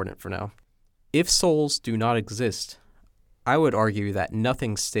very important for now. If souls do not exist, I would argue that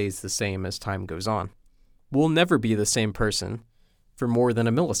nothing stays the same as time goes on. We'll never be the same person for more than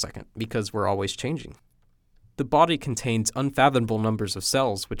a millisecond because we're always changing. The body contains unfathomable numbers of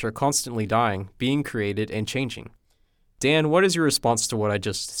cells which are constantly dying, being created, and changing. Dan, what is your response to what I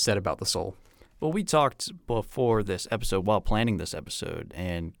just said about the soul? Well, we talked before this episode, while planning this episode,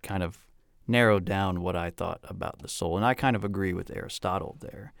 and kind of narrowed down what I thought about the soul. And I kind of agree with Aristotle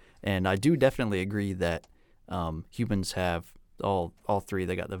there. And I do definitely agree that humans have all three.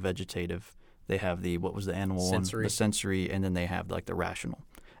 They got the vegetative, they have the, what was the animal Sensory. one? The sensory, and then they have like the rational.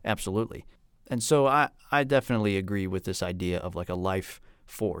 Absolutely. And so I definitely agree with this idea of like a life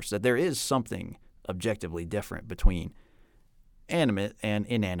force, that there is something objectively different between animate and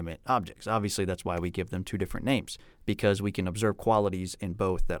inanimate objects. Obviously, that's why we give them two different names, because we can observe qualities in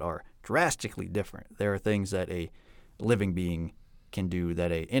both that are drastically different. There are things that a living being can do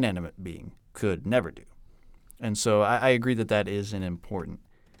that a inanimate being could never do. And so I agree that that is an important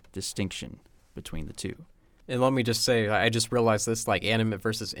distinction between the two. And let me just say, I just realized this, like animate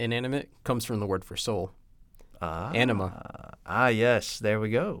versus inanimate comes from the word for soul. Anima. Yes, there we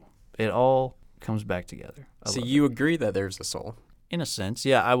go. It all comes back together. So you agree that there's a soul? In a sense,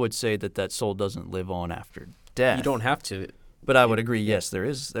 yeah, I would say that soul doesn't live on after death. You don't have to. But I would agree, yes, there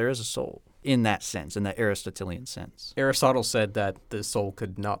is a soul in that sense, in that Aristotelian sense. Aristotle said that the soul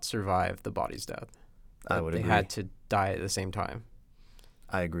could not survive the body's death. I would agree. They had to die at the same time.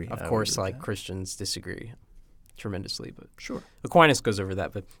 I agree. Of course, like Christians disagree tremendously, but sure. Aquinas goes over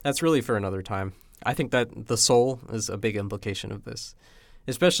that, but that's really for another time. I think that the soul is a big implication of this,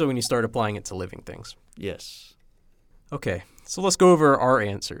 especially when you start applying it to living things. Yes. Okay, so let's go over our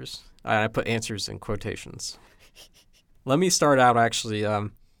answers. I put answers in quotations. Let me start out, actually. I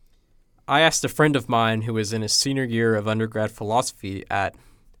asked a friend of mine who was in his senior year of undergrad philosophy at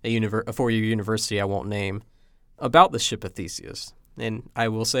a four-year university I won't name about the ship of Theseus. And I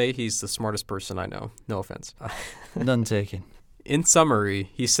will say he's the smartest person I know. No offense. None taken. In summary,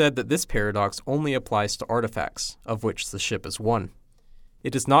 he said that this paradox only applies to artifacts, of which the ship is one.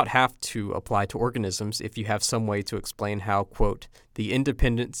 It does not have to apply to organisms if you have some way to explain how, quote, the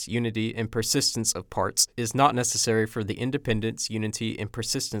independence, unity, and persistence of parts is not necessary for the independence, unity, and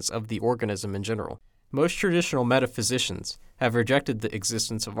persistence of the organism in general. Most traditional metaphysicians have rejected the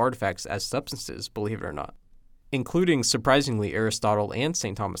existence of artifacts as substances, believe it or not, including, surprisingly, Aristotle and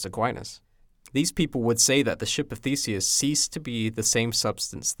St. Thomas Aquinas. These people would say that the ship of Theseus ceased to be the same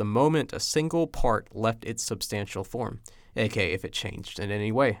substance the moment a single part left its substantial form, aka if it changed in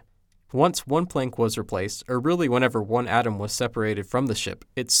any way. Once one plank was replaced, or really whenever one atom was separated from the ship,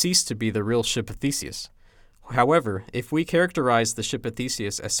 it ceased to be the real ship of Theseus. However, if we characterize the ship of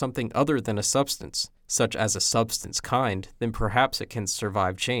Theseus as something other than a substance, such as a substance kind, then perhaps it can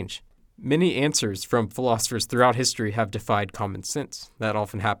survive change. Many answers from philosophers throughout history have defied common sense. That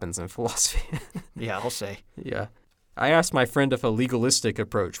often happens in philosophy. Yeah, I'll say. Yeah. I asked my friend if a legalistic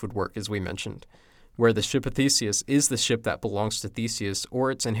approach would work, as we mentioned, where the ship of Theseus is the ship that belongs to Theseus or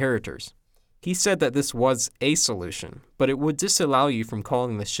its inheritors. He said that this was a solution, but it would disallow you from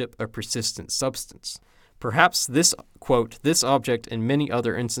calling the ship a persistent substance. Perhaps this, quote, this object and many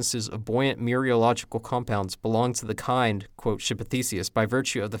other instances of buoyant mereological compounds belong to the kind, quote, ship of Theseus by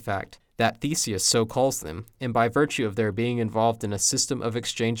virtue of the fact that Theseus so calls them, and by virtue of their being involved in a system of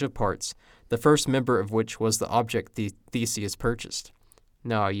exchange of parts, the first member of which was the object Theseus purchased.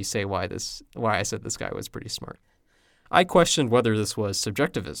 Now you say why I said this guy was pretty smart. I questioned whether this was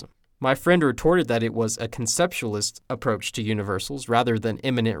subjectivism. My friend retorted that it was a conceptualist approach to universals rather than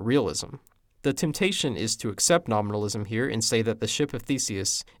immanent realism. The temptation is to accept nominalism here and say that the ship of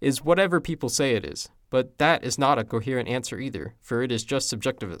Theseus is whatever people say it is, but that is not a coherent answer either, for it is just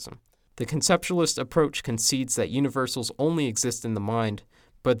subjectivism. The conceptualist approach concedes that universals only exist in the mind,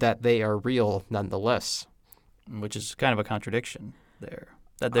 but that they are real nonetheless. Which is kind of a contradiction there.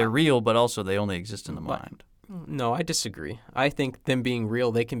 That they're real, but also they only exist in the mind. No, I disagree. I think them being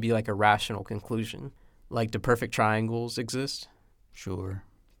real, they can be like a rational conclusion. Like, do perfect triangles exist? Sure.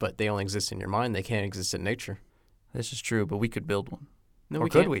 But they only exist in your mind. They can't exist in nature. This is true, but we could build one. No, or we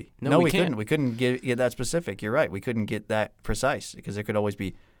could can't. we? No, we couldn't. can't. We couldn't get that specific. You're right. We couldn't get that precise because there could always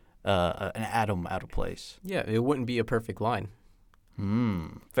be an atom out of place. Yeah, it wouldn't be a perfect line.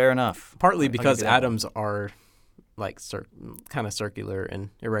 Fair enough. Partly because atoms are like kind of circular and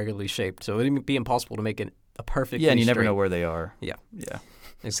irregularly shaped, so it'd be impossible to make it a perfect. Yeah, and you never know where they are. Yeah. Yeah.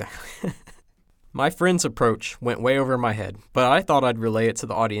 Exactly. My friend's approach went way over my head, but I thought I'd relay it to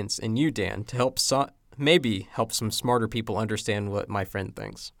the audience and you, Dan, to help maybe help some smarter people understand what my friend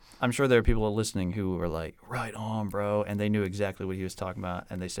thinks. I'm sure there are people listening who were like, right on, bro, and they knew exactly what he was talking about,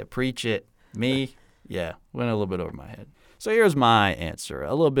 and they said, preach it. Me, yeah, went a little bit over my head. So here's my answer,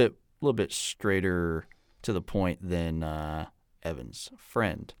 a little bit straighter to the point than Evan's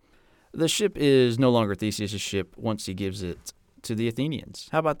friend. The ship is no longer Theseus' ship once he gives it to the Athenians.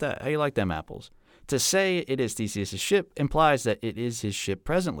 How about that? How you like them apples? To say it is Theseus' ship implies that it is his ship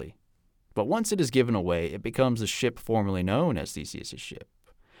presently. But once it is given away, it becomes the ship formerly known as Theseus' ship.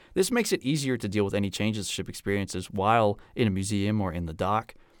 This makes it easier to deal with any changes the ship experiences while in a museum or in the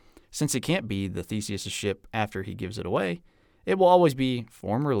dock. Since it can't be the Theseus' ship after he gives it away, it will always be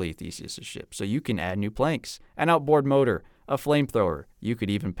formerly Theseus' ship, so you can add new planks, an outboard motor, a flamethrower. You could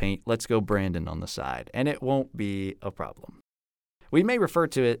even paint "Let's Go Brandon" on the side, and it won't be a problem. We may refer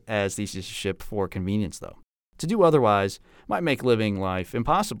to it as Theseus' ship for convenience, though. To do otherwise might make living life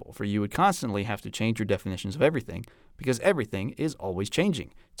impossible, for you would constantly have to change your definitions of everything, because everything is always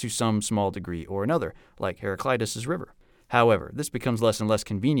changing, to some small degree or another, like Heraclitus' river. However, this becomes less and less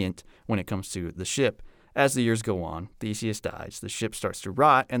convenient when it comes to the ship. As the years go on, Theseus dies, the ship starts to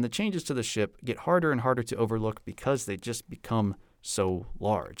rot, and the changes to the ship get harder and harder to overlook because they just become so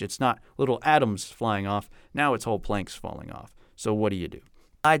large. It's not little atoms flying off, now it's whole planks falling off. So what do you do?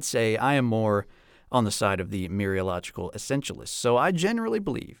 I'd say I am more on the side of the mereological essentialist, so I generally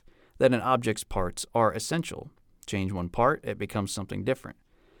believe that an object's parts are essential. Change one part, it becomes something different.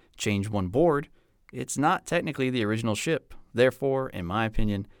 Change one board, it's not technically the original ship. Therefore, in my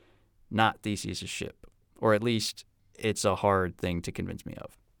opinion, not Theseus' ship. Or at least, it's a hard thing to convince me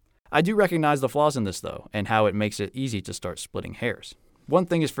of. I do recognize the flaws in this, though, and how it makes it easy to start splitting hairs. One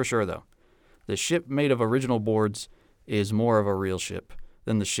thing is for sure, though. The ship made of original boards is more of a real ship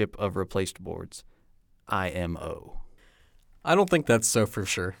than the ship of replaced boards. IMO. I don't think that's so for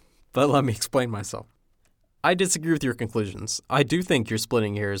sure, but let me explain myself. I disagree with your conclusions. I do think you're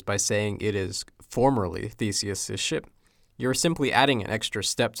splitting hairs by saying it is formerly Theseus' ship. You're simply adding an extra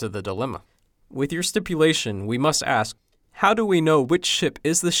step to the dilemma. With your stipulation, we must ask, how do we know which ship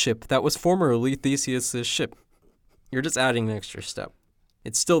is the ship that was formerly Theseus' ship? You're just adding an extra step.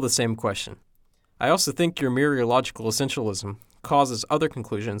 It's still the same question. I also think your mereological essentialism causes other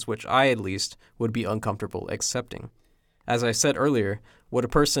conclusions which I, at least, would be uncomfortable accepting. As I said earlier, would a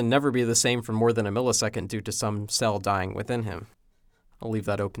person never be the same for more than a millisecond due to some cell dying within him? I'll leave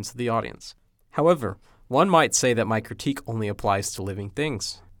that open to the audience. However, one might say that my critique only applies to living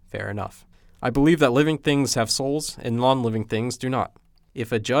things. Fair enough. I believe that living things have souls and non-living things do not.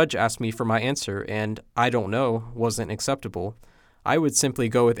 If a judge asked me for my answer and "I don't know" wasn't acceptable, I would simply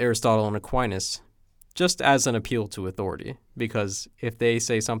go with Aristotle and Aquinas, just as an appeal to authority, because if they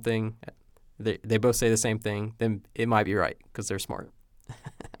say something, they both say the same thing, then it might be right, because they're smart.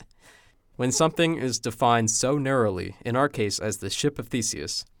 When something is defined so narrowly, in our case as the ship of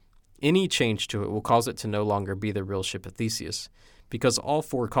Theseus, any change to it will cause it to no longer be the real ship of Theseus, because all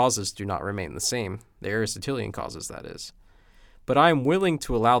four causes do not remain the same, the Aristotelian causes, that is. But I am willing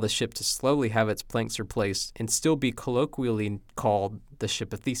to allow the ship to slowly have its planks replaced and still be colloquially called the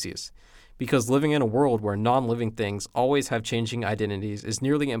ship of Theseus, because living in a world where non-living things always have changing identities is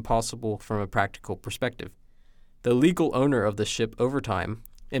nearly impossible from a practical perspective. The legal owner of the ship over time,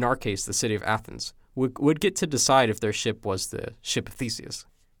 in our case the city of Athens, would get to decide if their ship was the ship of Theseus.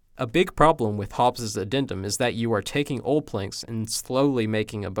 A big problem with Hobbes's addendum is that you are taking old planks and slowly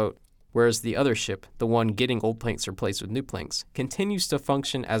making a boat, whereas the other ship, the one getting old planks replaced with new planks, continues to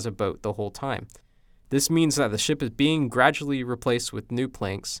function as a boat the whole time. This means that the ship is being gradually replaced with new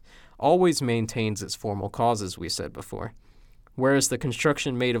planks, always maintains its formal cause, as we said before, whereas the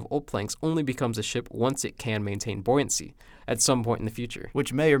construction made of old planks only becomes a ship once it can maintain buoyancy at some point in the future.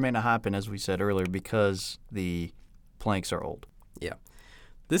 Which may or may not happen, as we said earlier, because the planks are old. Yeah.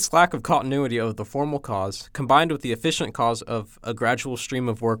 This lack of continuity of the formal cause, combined with the efficient cause of a gradual stream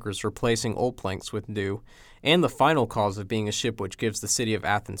of workers replacing old planks with new, and the final cause of being a ship which gives the city of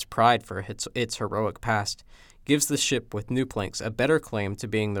Athens pride for its heroic past, gives the ship with new planks a better claim to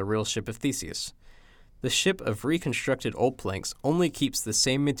being the real ship of Theseus. The ship of reconstructed old planks only keeps the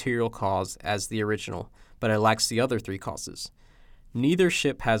same material cause as the original, but it lacks the other three causes. Neither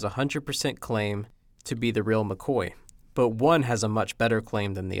ship has 100% claim to be the real McCoy, but one has a much better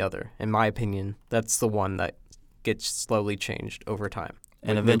claim than the other. In my opinion, that's the one that gets slowly changed over time.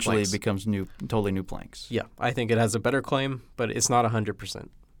 And eventually becomes totally new planks. Yeah, I think it has a better claim, but it's not 100%.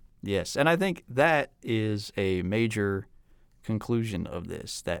 Yes, and I think that is a major conclusion of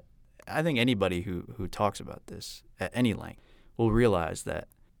this, that I think anybody who talks about this at any length will realize that,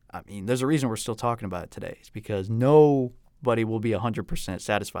 I mean, there's a reason we're still talking about it today. It's because nobody will be 100%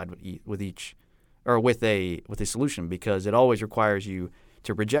 satisfied with a solution, because it always requires you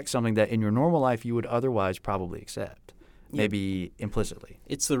to reject something that in your normal life you would otherwise probably accept. maybe implicitly.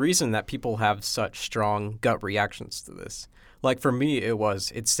 It's the reason that people have such strong gut reactions to this. Like for me,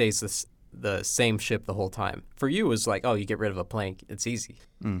 it stays the same ship the whole time. For you, it was like, oh, you get rid of a plank, it's easy.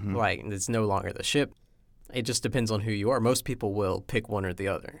 Mm-hmm. Like it's no longer the ship. It just depends on who you are. Most people will pick one or the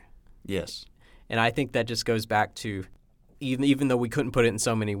other. Yes. And I think that just goes back to, even though we couldn't put it in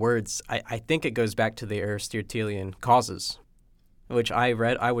so many words, I think it goes back to the Aristotelian causes, which I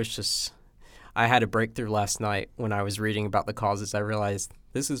read. I had a breakthrough last night when I was reading about the causes. I realized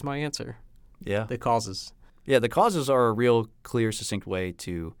this is my answer. Yeah. The causes. Yeah, the causes are a real clear, succinct way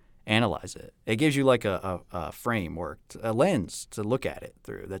to analyze it. It gives you like a framework, a lens to look at it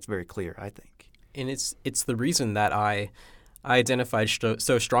through. That's very clear, I think. And it's the reason that I identified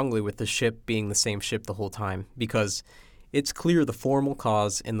so strongly with the ship being the same ship the whole time, because it's clear the formal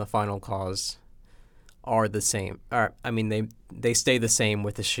cause and the final cause are the same. They stay the same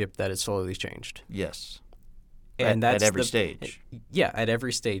with the ship that is slowly changed. Yes. And at every stage. Yeah, at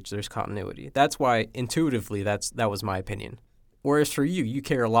every stage there's continuity. That's why intuitively that was my opinion. Whereas for you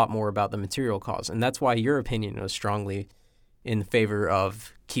care a lot more about the material cause, and that's why your opinion was strongly in favor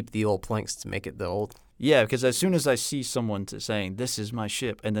of keep the old planks to make it the old. Yeah, because as soon as I see someone saying, this is my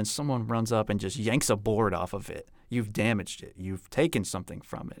ship, and then someone runs up and just yanks a board off of it, you've damaged it. You've taken something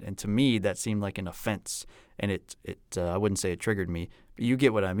from it. And to me, that seemed like an offense. And I wouldn't say it triggered me, but you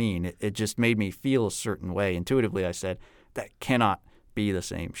get what I mean. It just made me feel a certain way. Intuitively, I said, that cannot be the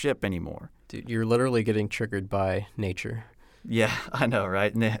same ship anymore. Dude, you're literally getting triggered by nature. Yeah, I know,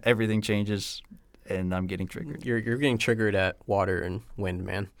 right? And everything changes, and I'm getting triggered. You're getting triggered at water and wind,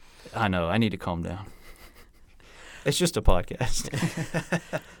 man. I know. I need to calm down. It's just a podcast.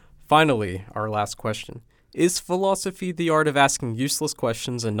 Finally, our last question. Is philosophy the art of asking useless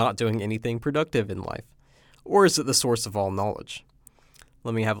questions and not doing anything productive in life? Or is it the source of all knowledge?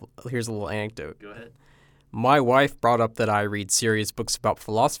 Here's a little anecdote. Go ahead. My wife brought up that I read serious books about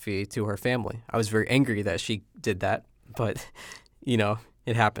philosophy to her family. I was very angry that she did that, but,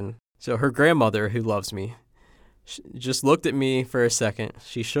 it happened. So her grandmother, who loves me, just looked at me for a second.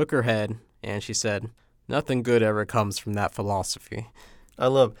 She shook her head, and she said, nothing good ever comes from that philosophy. I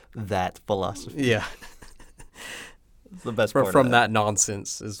love that philosophy. Yeah. It's the best part from of that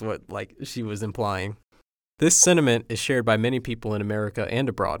nonsense is what she was implying. This sentiment is shared by many people in America and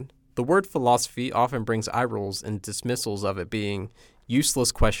abroad. The word philosophy often brings eye rolls and dismissals of it being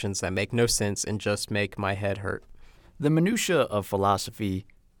useless questions that make no sense and just make my head hurt. The minutiae of philosophy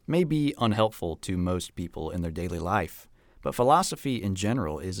may be unhelpful to most people in their daily life, but philosophy in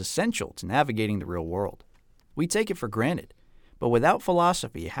general is essential to navigating the real world. We take it for granted, but without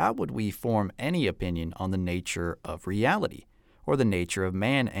philosophy, how would we form any opinion on the nature of reality or the nature of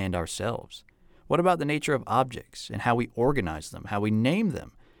man and ourselves? What about the nature of objects and how we organize them, how we name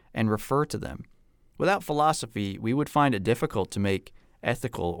them and refer to them? Without philosophy, we would find it difficult to make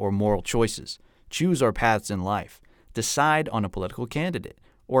ethical or moral choices, choose our paths in life, decide on a political candidate,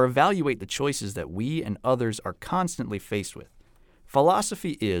 or evaluate the choices that we and others are constantly faced with.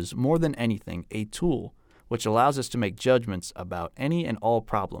 Philosophy is, more than anything, a tool which allows us to make judgments about any and all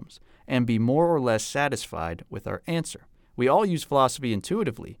problems and be more or less satisfied with our answer. We all use philosophy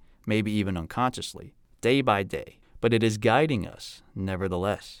intuitively, maybe even unconsciously, day by day, but it is guiding us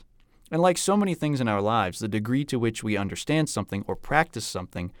nevertheless. And like so many things in our lives, the degree to which we understand something or practice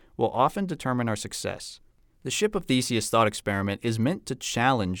something will often determine our success. The Ship of Theseus thought experiment is meant to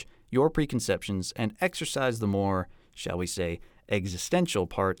challenge your preconceptions and exercise the more, shall we say, existential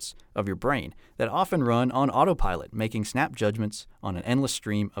parts of your brain that often run on autopilot, making snap judgments on an endless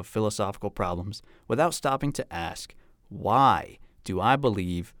stream of philosophical problems without stopping to ask, why do I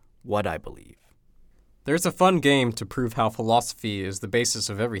believe what I believe? There's a fun game to prove how philosophy is the basis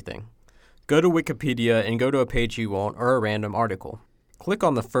of everything. Go to Wikipedia and go to a page you want or a random article. Click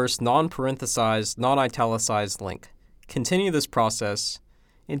on the first non-parenthesized, non-italicized link. Continue this process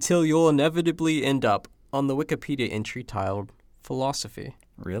until you'll inevitably end up on the Wikipedia entry titled Philosophy.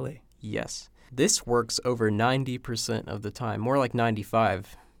 Really? Yes. This works over 90% of the time, more like 95%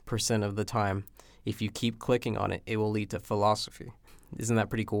 of the time. If you keep clicking on it, it will lead to philosophy. Isn't that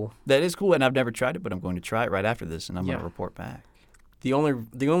pretty cool? That is cool, and I've never tried it, but I'm going to try it right after this, and I'm going to report back. The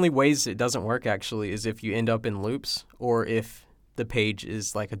only ways it doesn't work, actually, is if you end up in loops or if the page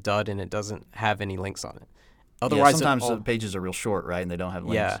is like a dud and it doesn't have any links on it. Otherwise, sometimes the pages are real short, right, and they don't have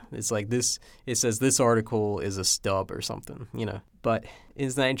links. Yeah, it's like this. It says this article is a stub or something, But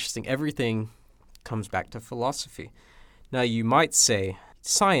isn't that interesting? Everything comes back to philosophy. Now, you might say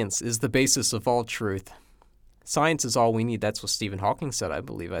science is the basis of all truth. Science is all we need. That's what Stephen Hawking said, I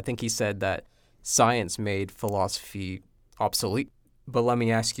believe. I think he said that science made philosophy obsolete. But let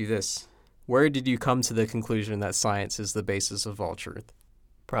me ask you this. Where did you come to the conclusion that science is the basis of all truth?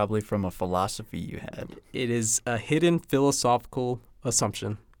 Probably from a philosophy you had. It is a hidden philosophical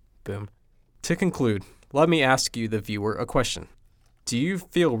assumption. Boom. To conclude, let me ask you, the viewer, a question. Do you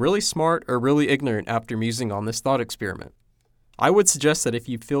feel really smart or really ignorant after musing on this thought experiment? I would suggest that if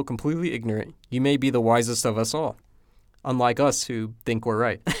you feel completely ignorant, you may be the wisest of us all, unlike us who think we're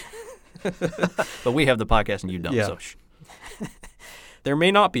right. But we have the podcast and you don't, Yeah. so There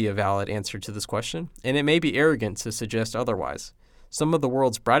may not be a valid answer to this question, and it may be arrogant to suggest otherwise. Some of the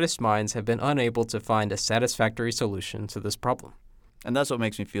world's brightest minds have been unable to find a satisfactory solution to this problem. And that's what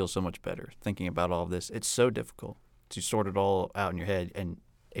makes me feel so much better, thinking about all of this. It's so difficult to sort it all out in your head. And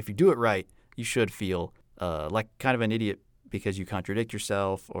if you do it right, you should feel like kind of an idiot because you contradict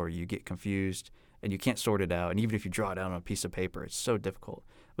yourself or you get confused and you can't sort it out. And even if you draw it out on a piece of paper, it's so difficult.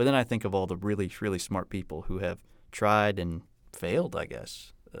 But then I think of all the really, really smart people who have tried and failed, I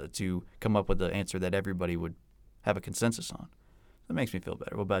guess, to come up with the answer that everybody would have a consensus on. That makes me feel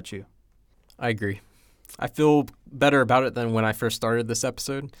better. What about you? I agree. I feel better about it than when I first started this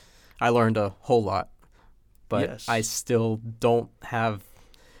episode. I learned a whole lot, but Yes. I still don't have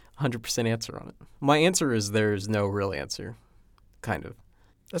 100% answer on it. My answer is there's no real answer, kind of.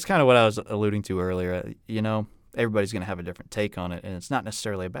 That's kind of what I was alluding to earlier. You know, everybody's going to have a different take on it, and it's not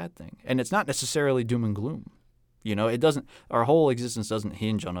necessarily a bad thing. And it's not necessarily doom and gloom. You know, our whole existence doesn't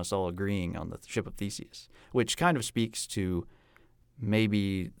hinge on us all agreeing on the ship of Theseus, which kind of speaks to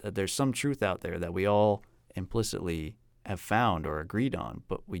maybe that there's some truth out there that we all implicitly have found or agreed on,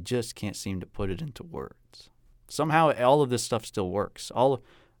 but we just can't seem to put it into words. Somehow all of this stuff still works. All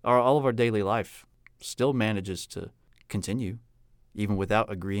of our daily life still manages to continue, even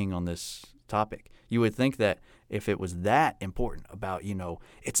without agreeing on this topic. You would think that if it was that important about,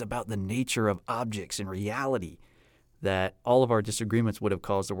 it's about the nature of objects and reality, that all of our disagreements would have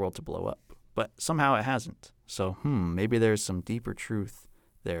caused the world to blow up. But somehow it hasn't. So, maybe there's some deeper truth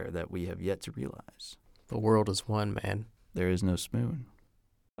there that we have yet to realize. The world is one, man. There is no spoon.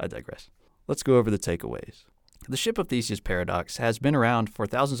 I digress. Let's go over the takeaways. The ship of Theseus paradox has been around for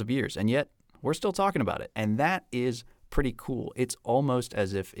thousands of years, and yet we're still talking about it. And that is pretty cool. It's almost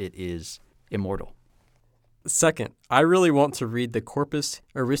as if it is immortal. Second, I really want to read the Corpus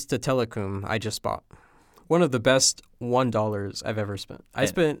Aristotelicum I just bought. One of the best $1 I've ever spent.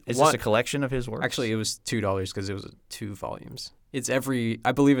 Is this a collection of his works? Actually, it was $2 because it was 2 volumes.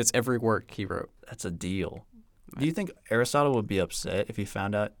 I believe it's every work he wrote. That's a deal. Do you think Aristotle would be upset if he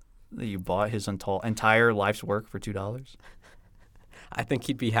found out that you bought his entire life's work for $2? I think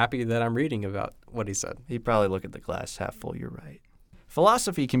he'd be happy that I'm reading about what he said. He'd probably look at the glass half full. You're right.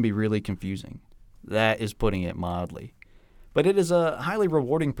 Philosophy can be really confusing. That is putting it mildly. But it is a highly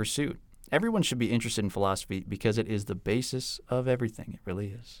rewarding pursuit. Everyone should be interested in philosophy because it is the basis of everything. It really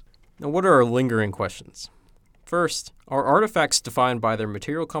is. Now, what are our lingering questions? First, are artifacts defined by their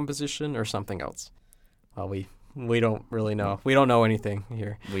material composition or something else? Well, we don't really know. We don't know anything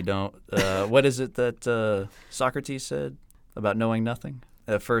here. We don't. What is it that Socrates said about knowing nothing?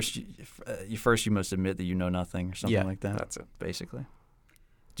 First, you must admit that you know nothing or something like that. That's it. Basically.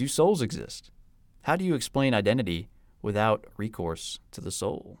 Do souls exist? How do you explain identity without recourse to the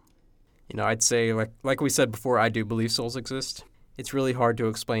soul? I'd say, like we said before, I do believe souls exist. It's really hard to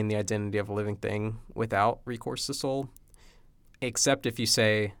explain the identity of a living thing without recourse to soul, except if you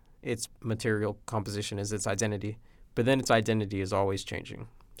say its material composition is its identity, but then its identity is always changing.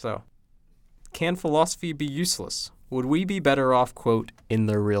 So, can philosophy be useless? Would we be better off, quote, in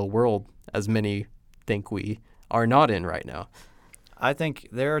the real world, as many think we are not in right now? I think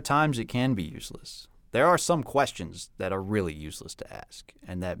there are times it can be useless. There are some questions that are really useless to ask,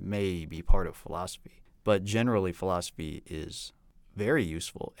 and that may be part of philosophy. But generally, philosophy is very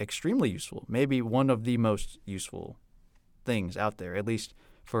useful, extremely useful, maybe one of the most useful things out there, at least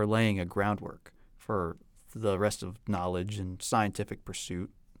for laying a groundwork for the rest of knowledge and scientific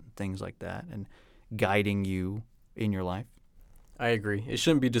pursuit, things like that, and guiding you in your life. I agree. It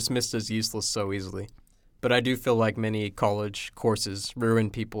shouldn't be dismissed as useless so easily. But I do feel like many college courses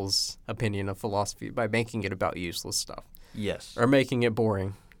ruin people's opinion of philosophy by making it about useless stuff. Yes. Or making it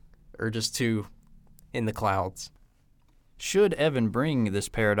boring. Or just too in the clouds. Should Evan bring this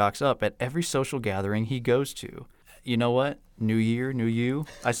paradox up at every social gathering he goes to? You know what? New year, new you.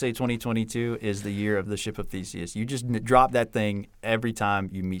 I say 2022 is the year of the ship of Theseus. You just drop that thing every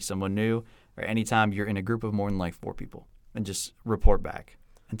time you meet someone new or anytime you're in a group of more than like 4 people and just report back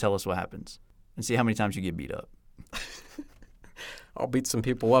and tell us what happens. And see how many times you get beat up. I'll beat some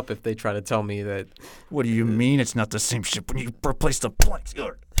people up if they try to tell me that. What do you mean it's not the same ship when you replace the planks?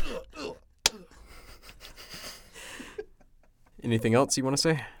 Anything else you want to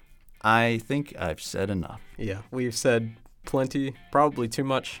say? I think I've said enough. Yeah, we've said plenty, probably too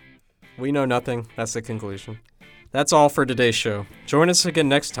much. We know nothing. That's the conclusion. That's all for today's show. Join us again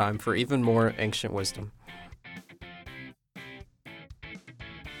next time for even more ancient wisdom.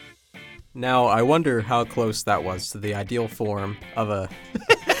 Now, I wonder how close that was to the ideal form of a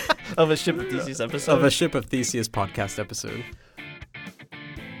Of a Ship of Theseus episode. Ship of Theseus podcast episode.